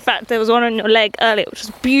spiders, and in fact there was one on your leg earlier which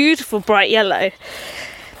was beautiful bright yellow,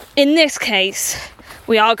 in this case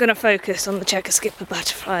we are going to focus on the checker skipper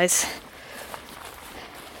butterflies.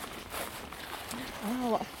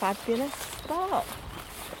 Oh, what a fabulous spot.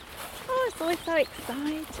 Oh, it's always so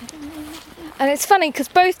exciting. And it's funny because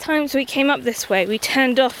both times we came up this way we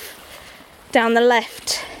turned off down the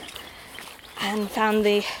left and found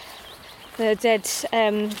the dead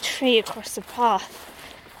tree across the path.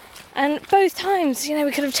 And both times,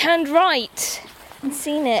 we could have turned right and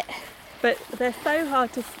seen it. But they're so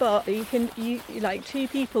hard to spot that you like 2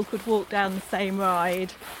 people could walk down the same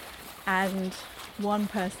ride and one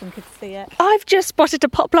person could see it. I've just spotted a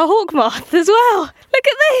poplar hawk moth as well. Look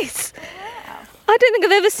at this. Wow. I don't think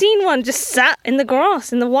I've ever seen one just sat in the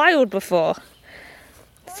grass in the wild before.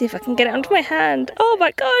 Let's see if I can get it onto my hand. Oh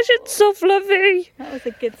my gosh, it's so fluffy. That was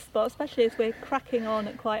a good spot, especially as we're cracking on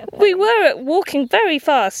at quite a pace. We were walking very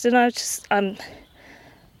fast, and I was just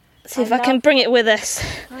see if I can bring it with us.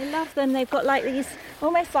 I love them. They've got like these,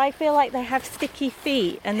 almost I feel like they have sticky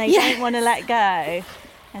feet and they don't want to let go,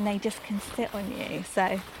 and they just can sit on you. So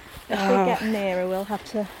if we get nearer, we'll have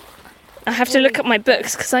to... I have to look at my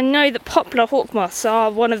books because I know that poplar hawk moths are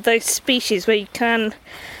one of those species where you can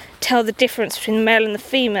tell the difference between the male and the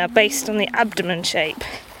female based on the abdomen shape.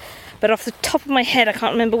 But off the top of my head, I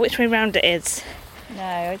can't remember which way round it is.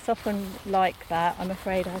 No, it's often like that. I'm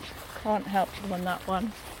afraid I can't help you on that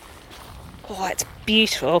one. Oh, it's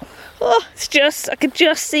beautiful. Oh, I could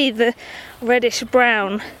just see the reddish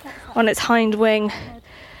brown on its hind wing.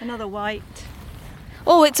 Another white.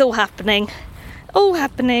 Oh, it's all happening. All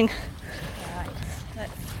happening. Right,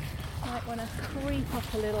 might want to creep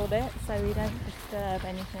up a little bit so we don't disturb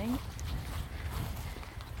anything.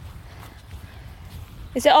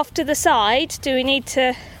 Is it off to the side? Do we need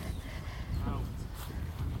to...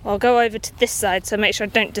 I'll go over to this side so make sure I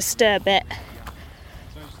don't disturb it.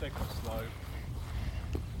 So stay quite slow.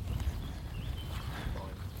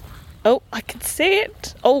 Oh, I can see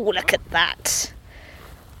it. Oh, look at that.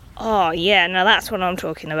 Oh, yeah, now that's what I'm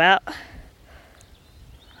talking about.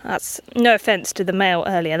 That's, no offence to the male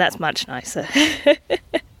earlier, that's much nicer.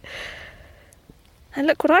 And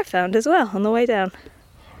look what I found as well on the way down.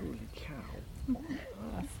 Holy cow.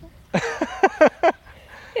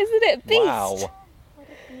 Isn't it a beast? Wow.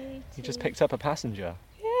 You just picked up a passenger.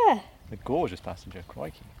 Yeah. A gorgeous passenger,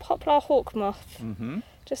 crikey. Poplar hawk moth. Mm-hmm.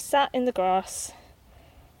 Just sat in the grass.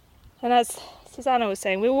 And as Susanna was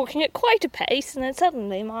saying, we were walking at quite a pace, and then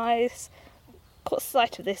suddenly my eyes caught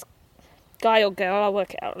sight of this guy or girl, I'll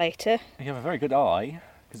work it out later. You have a very good eye,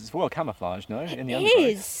 because it's well camouflaged, no? In the It undergrowth.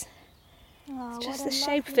 is. It's just the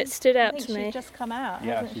shape of it stood out to me. She's just come out,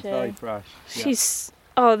 Yeah, hasn't she's she? very fresh. Yeah. She's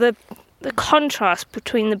the contrast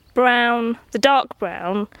between the brown, the dark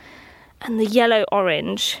brown, and the yellow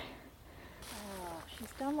orange. Oh, she's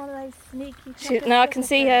done one of those sneaky. Now I can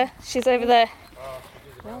see her. She's over there.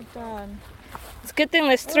 Well done. It's a good thing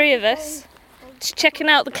there's three of us. She's checking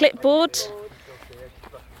out the clipboard.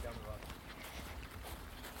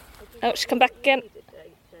 Oh, she's come back again. Yeah,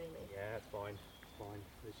 it's fine. It's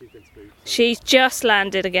fine. She's been spooked. She's just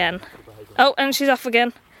landed again. Oh, and she's off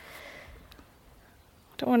again.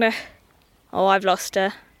 Don't want to... Oh, I've lost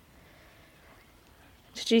her.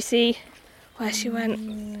 Did you see where she went?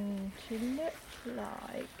 She looks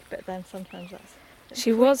like, but then sometimes that's...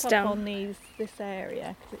 She was up down. on this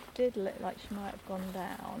area, because it did look like she might have gone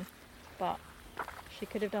down, but she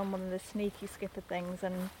could have done one of the sneaky skipper things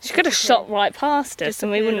and... She could have shot right past us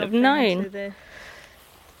and we wouldn't have disappeared off known. into the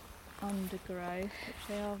undergrowth, which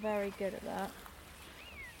they are very good at that.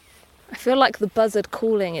 I feel like the buzzard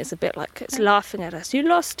calling is a bit like it's laughing at us. You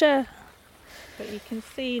lost her. But you can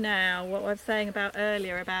see now what I was saying about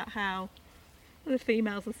earlier about how the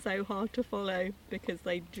females are so hard to follow because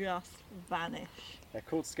they just vanish. They're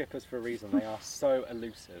called skippers for a reason. They are so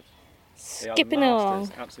elusive. They are Skipping masters,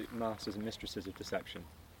 along. absolute masters and mistresses of deception.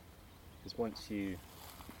 Because once you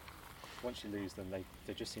lose them,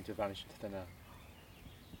 they just seem to vanish into thin air.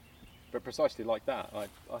 But precisely like that, I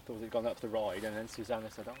thought it had gone up the ride, and then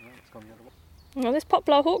Susanna said, "Oh no, it's gone the other way." Well, this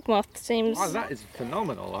poplar hawk moth seems... Oh, that is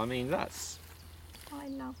phenomenal. I mean, that's I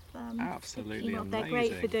love them. absolutely amazing. They're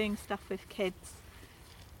great for doing stuff with kids.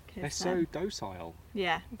 They're so docile.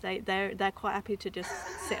 Yeah, they're quite happy to just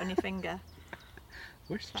sit on your finger.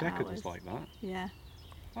 Wish for Checkered hours. was like that. Yeah.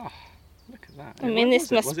 Oh, look at that. I Yeah, mean, what this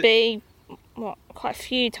was it? must Was it- be, what, quite a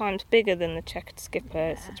few times bigger than the checkered skipper.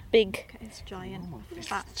 It's such big... It's giant. Oh, it's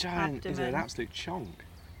fat giant. Is it an abdomen. absolute chunk?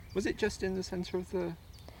 Was it just in the centre of the?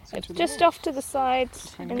 It's centre of the just road? off to the side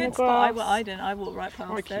in the Good spot. grass. I didn't. I walked right past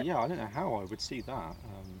Crikey, it. yeah, I don't know how I would see that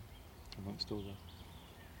amongst all the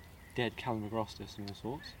dead Calamagrostis and all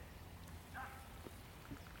sorts.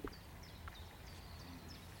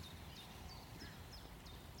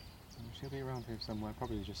 She'll be around here somewhere,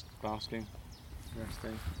 probably just basking,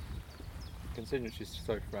 resting. Considering she's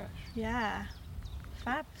so fresh. Yeah.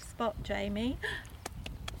 Fab spot, Jamie.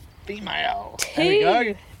 Female. There we go.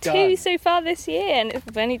 Two Done. so far this year, and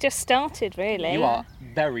we've only just started, really. You are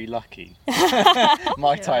very lucky,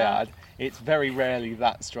 might I add. It's very rarely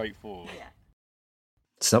that straightforward.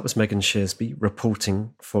 So that was Megan Shearsby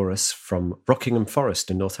reporting for us from Rockingham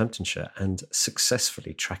Forest in Northamptonshire and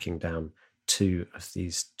successfully tracking down two of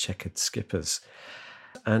these checkered skippers.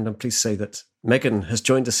 And I'm pleased to say that Megan has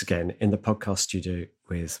joined us again in the podcast studio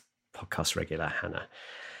with podcast regular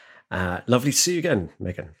Hannah. Lovely to see you again,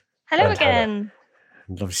 Megan. Hello And Hannah. again.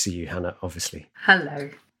 And lovely to see you, Hannah, obviously. Hello.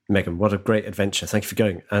 Megan, what a great adventure. Thank you for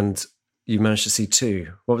going. And you managed to see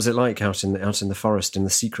two. What was it like out in the forest in the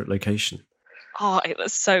secret location? Oh, it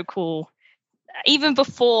was so cool. Even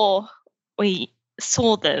before we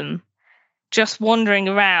saw them, just wandering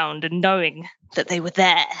around and knowing that they were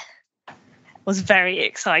there was very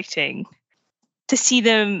exciting. To see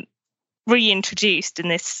them reintroduced in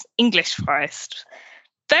this English forest,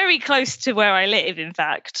 very close to where I live, in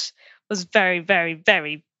fact, was very, very,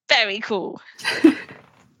 very, very cool.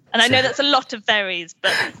 And I know that's a lot of berries,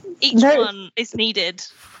 but each one is needed.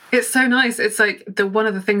 It's so nice. It's like one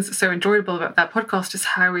of the things that's so enjoyable about that podcast is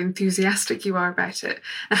how enthusiastic you are about it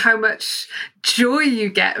and how much joy you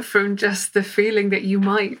get from just the feeling that you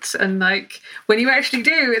might. And like when you actually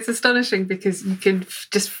do, it's astonishing because you can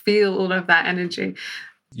just feel all of that energy.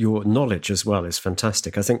 Your knowledge as well is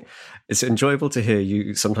fantastic. I think it's enjoyable to hear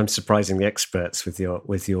you sometimes surprising the experts with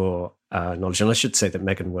your knowledge. And I should say that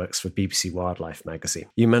Megan works for BBC Wildlife magazine.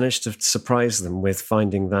 You managed to surprise them with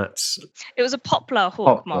finding that it was a poplar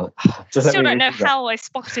hawk moth. Still don't know how I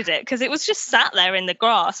spotted it, because it was just sat there in the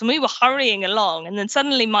grass and we were hurrying along, and then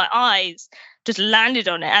suddenly my eyes just landed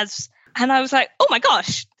on it and I was like, oh my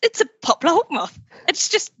gosh, it's a poplar hawk moth. It's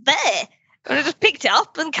just there. And I just picked it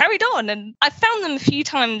up and carried on. And I found them a few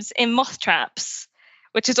times in moth traps,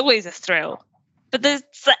 which is always a thrill. But there's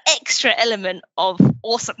the extra element of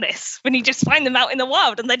awesomeness when you just find them out in the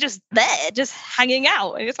wild and they're just there, just hanging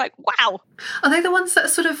out. And it's like, wow. Are they the ones that are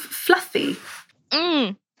sort of fluffy?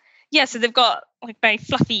 Yeah, so they've got like very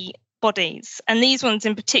fluffy bodies. And these ones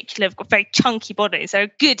in particular have got very chunky bodies. They're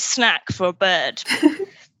a good snack for a bird.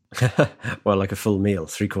 Well, like a full meal,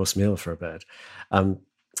 3-course meal for a bird.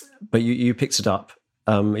 But you picked it up.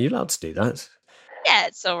 Are you allowed to do that? Yeah,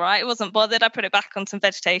 it's all right. It wasn't bothered. I put it back on some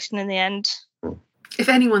vegetation in the end. If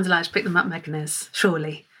anyone's allowed to pick them up, Megan is,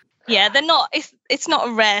 surely. Yeah, they're not. It's not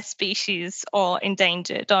a rare species or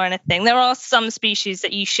endangered or anything. There are some species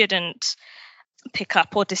that you shouldn't pick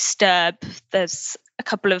up or disturb. There's a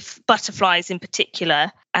couple of butterflies in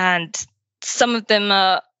particular, and some of them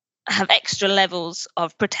have extra levels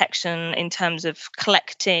of protection in terms of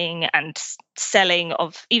collecting and selling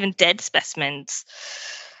of even dead specimens.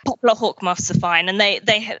 Poplar hawk moths are fine, and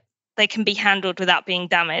they can be handled without being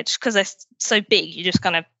damaged because they're so big. You just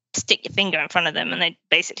kind of stick your finger in front of them and they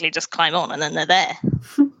basically just climb on and then they're there.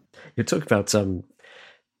 You talk about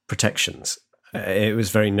protections. It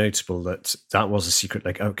was very notable that was a secret.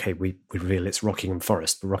 Like, okay, we reveal it's Rockingham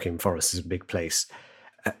Forest, but Rockingham Forest is a big place.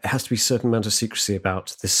 It has to be a certain amount of secrecy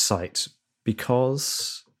about this site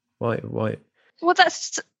because why? Well,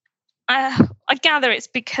 that's I gather it's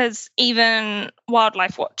because even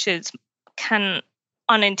wildlife watchers can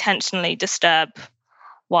unintentionally disturb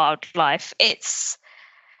wildlife. In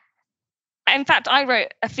fact, I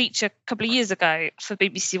wrote a feature a couple of years ago for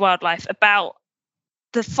BBC Wildlife about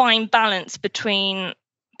the fine balance between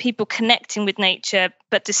people connecting with nature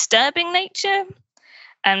but disturbing nature.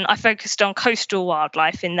 And I focused on coastal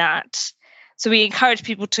wildlife in that. So we encourage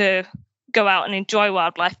people to go out and enjoy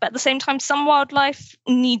wildlife, but at the same time, some wildlife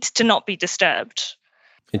needs to not be disturbed.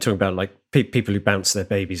 You're talking about like people who bounce their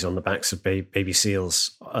babies on the backs of baby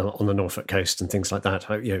seals on the Norfolk coast and things like that,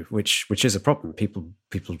 which is a problem. People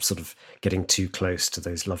sort of getting too close to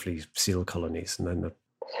those lovely seal colonies, and then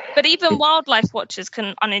But even wildlife watchers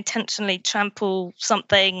can unintentionally trample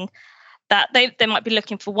something that they might be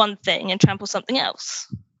looking for one thing and trample something else.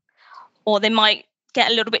 Or they might get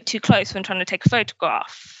a little bit too close when trying to take a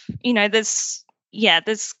photograph. There's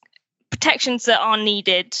protections that are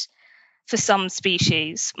needed for some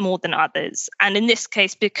species more than others. And in this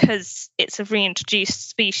case, because it's a reintroduced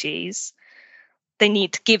species, they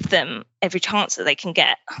need to give them every chance that they can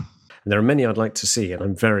get. And there are many I'd like to see, and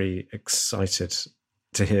I'm very excited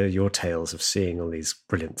to hear your tales of seeing all these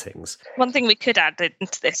brilliant things. One thing we could add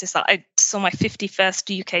into this is that I saw my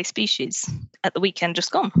 51st UK species at the weekend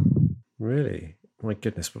just gone. Really? My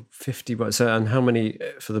goodness, 50. So, and how many,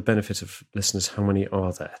 for the benefit of listeners, how many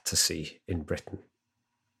are there to see in Britain?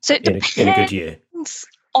 So it depends in a good year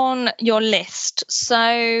on your list.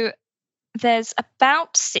 So there's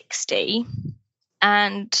about 60.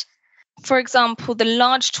 And for example, the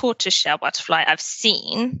large tortoiseshell butterfly I've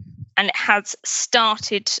seen, and it has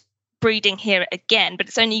started breeding here again, but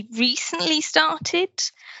it's only recently started.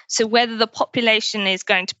 So whether the population is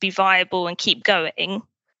going to be viable and keep going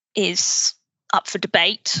is up for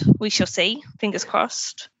debate. We shall see. Fingers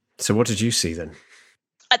crossed. So what did you see then?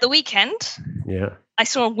 At the weekend, yeah, I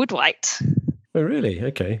saw a wood white. Oh, really?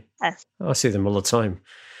 Okay. Yes. I see them all the time.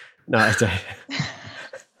 No, I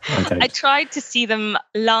don't. I tried to see them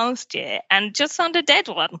last year and just found a dead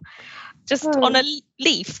one. Just on a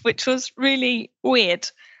leaf, which was really weird.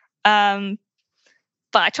 But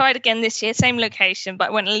I tried again this year, same location, but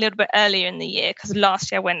I went a little bit earlier in the year because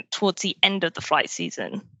last year I went towards the end of the flight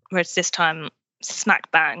season, whereas this time, smack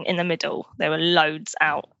bang in the middle, there were loads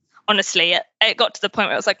out. Honestly, it got to the point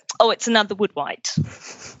where I was like, oh, it's another wood white.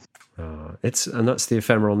 And that's the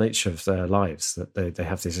ephemeral nature of their lives, that they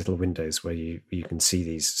have these little windows where you can see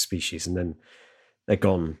these species and then they're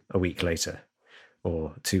gone a week later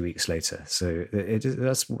or 2 weeks later. So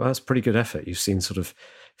that's pretty good effort. You've seen sort of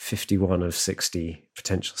 51 of 60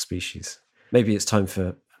 potential species. Maybe it's time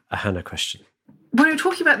for a Hannah question. When we were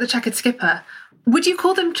talking about the checkered skipper, would you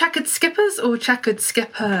call them checkered skippers or checkered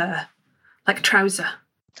skipper, like trouser?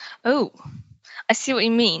 Oh, I see what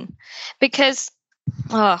you mean. Because,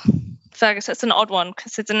 Fergus, that's an odd one,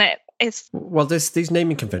 because isn't it? Well, these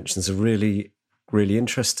naming conventions are really really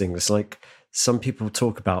interesting. It's like some people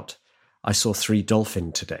talk about, I saw 3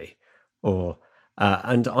 dolphin today, or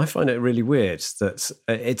and I find it really weird that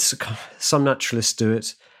it's some naturalists do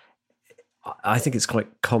it. I think it's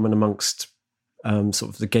quite common amongst sort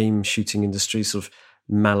of the game shooting industry, sort of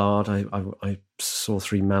mallard. I saw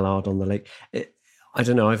 3 mallard on the lake. I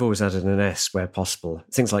don't know. I've always added an S where possible.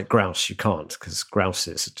 Things like grouse, you can't, because grouse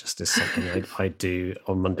is something I do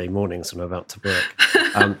on Monday mornings when I'm about to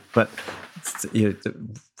work. But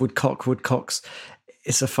woodcocks.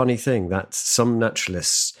 It's a funny thing that some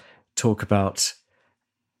naturalists talk about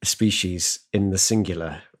a species in the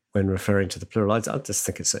singular when referring to the plural. I just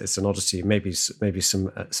think it's an oddity. Maybe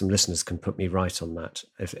some listeners can put me right on that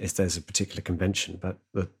if there's a particular convention. But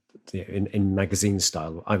in magazine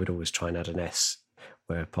style, I would always try and add an S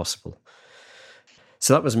where possible.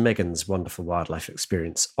 So that was Megan's wonderful wildlife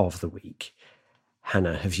experience of the week.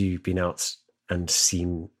 Hannah, have you been out and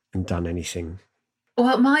seen and done anything?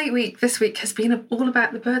 Well, my week this week has been all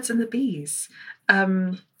about the birds and the bees.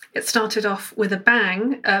 It started off with a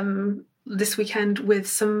bang this weekend with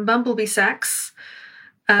some bumblebee sex.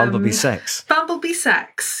 Bumblebee sex? Bumblebee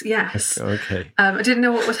sex, yes. Okay. I didn't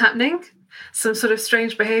know what was happening. Some sort of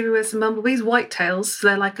strange behaviour with some bumblebees, whitetails, so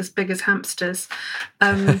they're like as big as hamsters.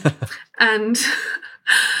 And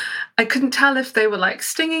I couldn't tell if they were like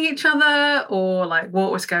stinging each other or like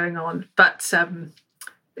what was going on, but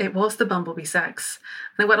it was the bumblebee sex.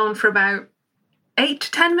 And it went on for about 8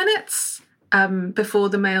 to 10 minutes before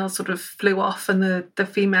the male sort of flew off and the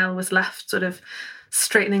female was left sort of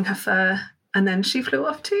straightening her fur, and then she flew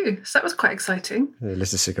off too. So that was quite exciting.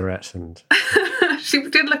 Lit a cigarette and... She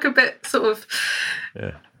did look a bit sort of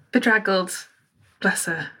bedraggled, bless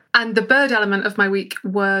her. And the bird element of my week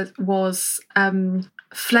was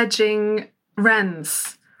fledging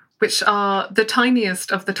wrens, which are the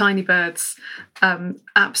tiniest of the tiny birds,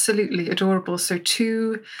 absolutely adorable. So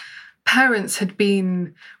 2 parents had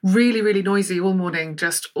been really, really noisy all morning,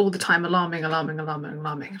 just all the time alarming,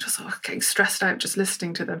 just sort of getting stressed out just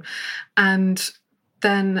listening to them. And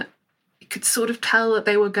then could sort of tell that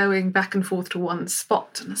they were going back and forth to one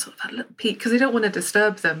spot, and sort of had a little peek because they don't want to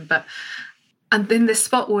disturb them. And in this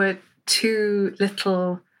spot were 2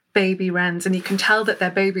 little baby wrens, and you can tell that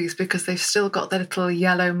they're babies because they've still got their little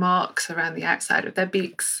yellow marks around the outside of their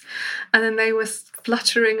beaks. And then they were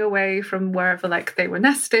fluttering away from wherever like they were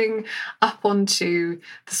nesting up onto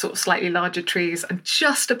the sort of slightly larger trees and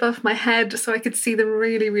just above my head, so I could see them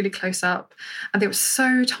really, really close up. And they were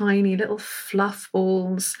so tiny, little fluff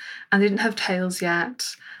balls, and they didn't have tails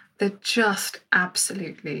yet. They're just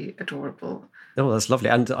absolutely adorable. Oh, that's lovely.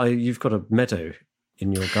 And you've got a meadow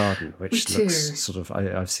in your garden, which looks sort of,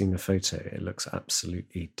 I've seen the photo, it looks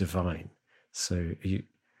absolutely divine. So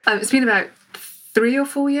it's been about 3 or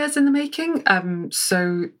 4 years in the making.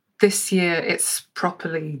 So this year it's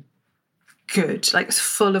properly good. Like, it's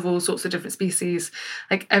full of all sorts of different species.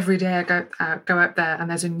 Like, every day I go out there and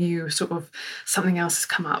there's a new sort of something else has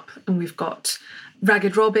come up. And we've got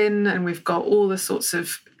ragged robin, and we've got all the sorts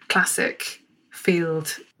of classic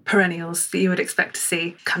field perennials that you would expect to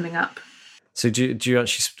see coming up. So do you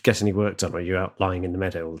actually get any work done, or are you out lying in the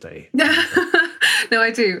meadow all day? No,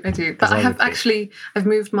 I do. But I've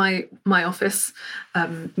moved my office,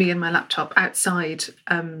 me and my laptop, outside so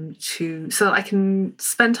that I can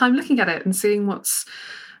spend time looking at it and seeing what's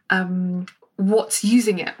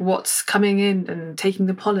using it, what's coming in and taking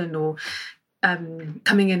the pollen, or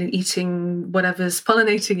coming in and eating whatever's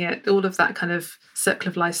pollinating it, all of that kind of circle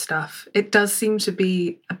of life stuff. It does seem to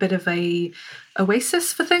be a bit of a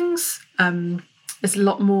oasis for things. There's a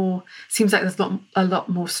lot more, seems like there's a lot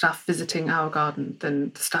more stuff visiting our garden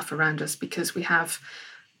than the stuff around us, because we have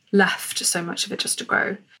left so much of it just to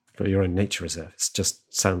grow. But your own nature reserve, it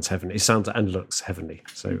just sounds heavenly. It sounds and looks heavenly.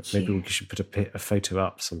 So maybe we should put a photo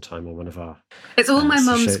up sometime on one of our... It's all my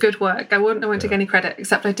mum's good work. I won't take any credit,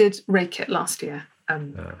 except I did rake it last year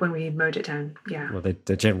when we mowed it down. Yeah. Well,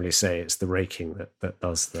 they generally say it's the raking that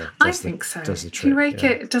does the... I think so. Does the trick. If you rake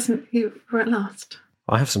it won't last.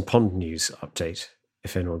 I have some pond news update,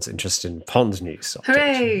 if anyone's interested in pond news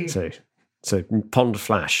update. Hooray! So pond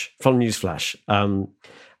news flash.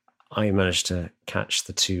 I managed to catch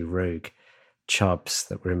the 2 rogue chubs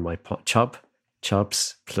that were in my pot.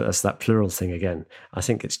 Chubs, that's that plural thing again. I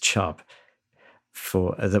think it's chub,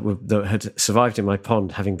 that had survived in my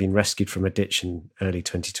pond, having been rescued from a ditch in early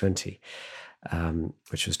 2020,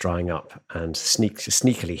 which was drying up, and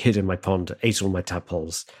sneakily hid in my pond, ate all my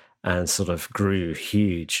tadpoles, and sort of grew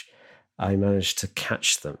huge. I managed to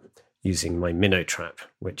catch them using my minnow trap,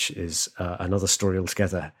 which is another story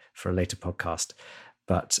altogether for a later podcast.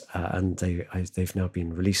 But and they've now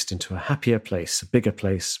been released into a happier place, a bigger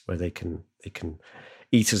place where they can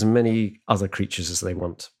eat as many other creatures as they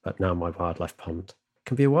want. But now my wildlife pond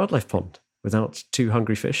can be a wildlife pond without 2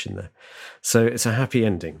 hungry fish in there. So it's a happy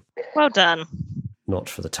ending. Well done. Not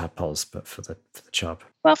for the tadpoles, but for the chub.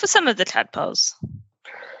 Well, for some of the tadpoles.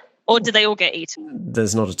 Or did they all get eaten?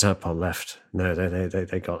 There's not a tadpole left. No,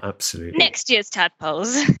 they got absolutely... Next year's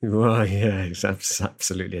tadpoles. Well, yeah,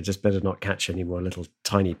 absolutely. I just better not catch any more little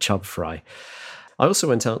tiny chub fry. I also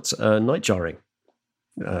went out night jarring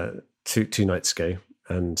 2 nights ago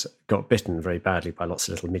and got bitten very badly by lots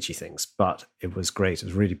of little midgy things. But it was great. It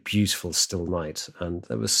was a really beautiful, still night. And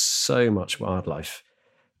there was so much wildlife.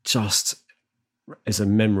 Just as a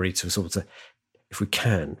memory to sort of, if we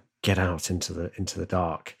can, get out into the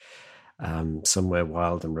dark, somewhere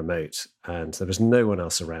wild and remote. And there was no one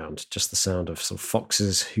else around, just the sound of sort of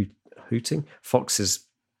foxes hooting, foxes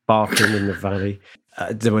barking in the valley.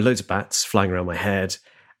 There were loads of bats flying around my head,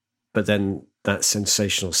 but then that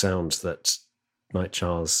sensational sound that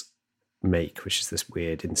nightjars make, which is this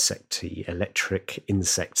weird insecty, electric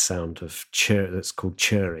insect sound of that's called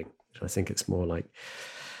churring. I think it's more like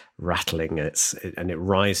rattling, and it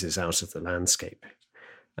rises out of the landscape.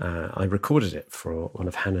 I recorded it for one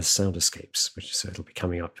of Hannah's sound escapes, so it'll be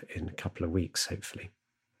coming up in a couple of weeks, hopefully.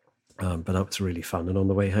 But that was really fun. And on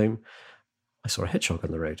the way home, I saw a hedgehog on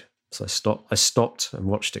the road. So I stopped and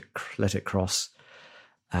watched it, let it cross.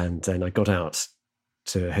 And then I got out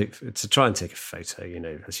to try and take a photo,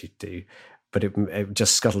 as you do. But it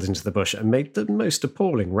just scuttled into the bush and made the most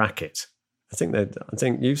appalling racket. I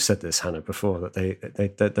think you've said this, Hannah, before, that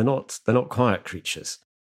they're not quiet creatures.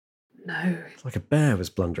 No. It's like a bear was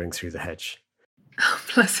blundering through the hedge. Oh,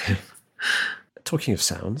 bless him. Talking of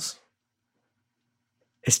sounds,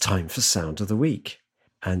 it's time for Sound of the Week.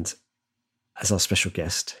 And as our special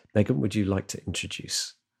guest, Megan, would you like to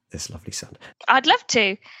introduce this lovely sound? I'd love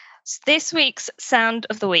to. This week's Sound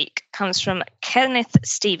of the Week comes from Kenneth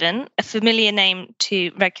Stephen, a familiar name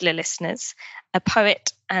to regular listeners, a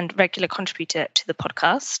poet and regular contributor to the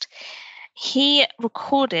podcast. He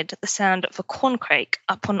recorded the sound of a corncrake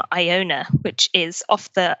up on Iona, which is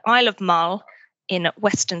off the Isle of Mull in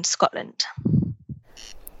western Scotland.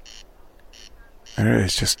 There it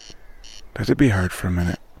is, just let it be heard for a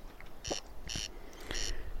minute.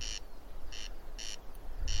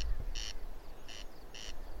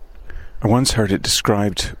 I once heard it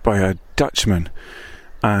described by a Dutchman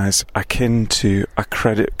as akin to a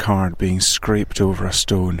credit card being scraped over a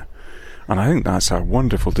stone. And I think that's a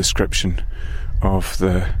wonderful description of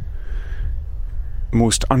the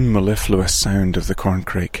most unmellifluous sound of the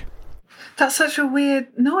corncrake. That's such a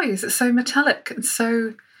weird noise. It's so metallic and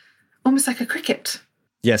so almost like a cricket.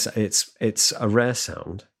 Yes, it's a rare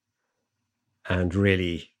sound, and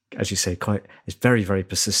really, as you say, it's very, very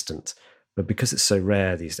persistent. But because it's so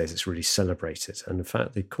rare these days, it's really celebrated. And in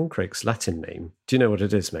fact, the corncrake's Latin name, do you know what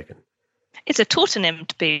it is, Megan? It's a tortonym,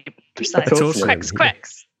 to be precise.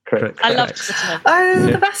 Cracks. I love tortonym.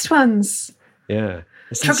 Oh, the best ones. Yeah.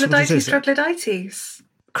 Troglodytes.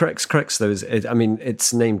 Crex, those.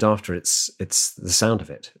 It's named after it's the sound of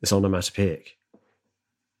it. It's onomatopoeic.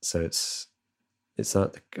 So it's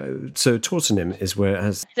that. So tortonym is where it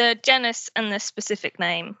has the genus and the specific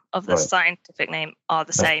name of the scientific name are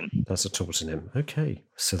the same. That's a tortonym. Okay.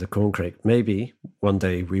 So the corncrake. Maybe one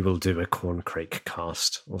day we will do a corncrake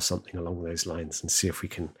cast or something along those lines and see if we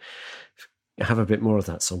can have a bit more of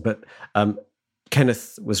that song. But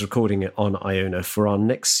Kenneth was recording it on Iona for our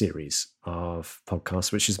next series of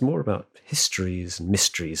podcasts, which is more about histories and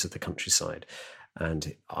mysteries of the countryside.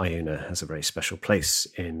 And Iona has a very special place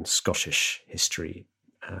in Scottish history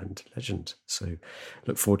and legend. So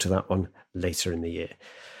look forward to that one later in the year.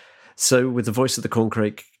 So with the voice of the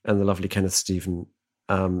corncrake and the lovely Kenneth Stephen,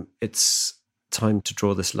 it's time to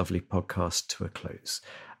draw this lovely podcast to a close.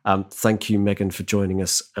 Thank you, Megan, for joining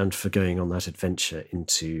us and for going on that adventure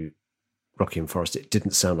into Rockingham Forest. It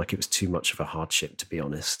didn't sound like it was too much of a hardship, to be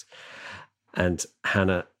honest. And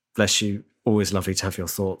Hannah, bless you, always lovely to have your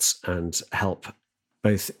thoughts and help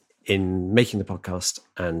both in making the podcast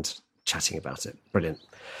and chatting about it. Brilliant.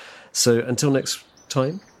 So until next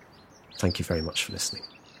time, thank you very much for listening.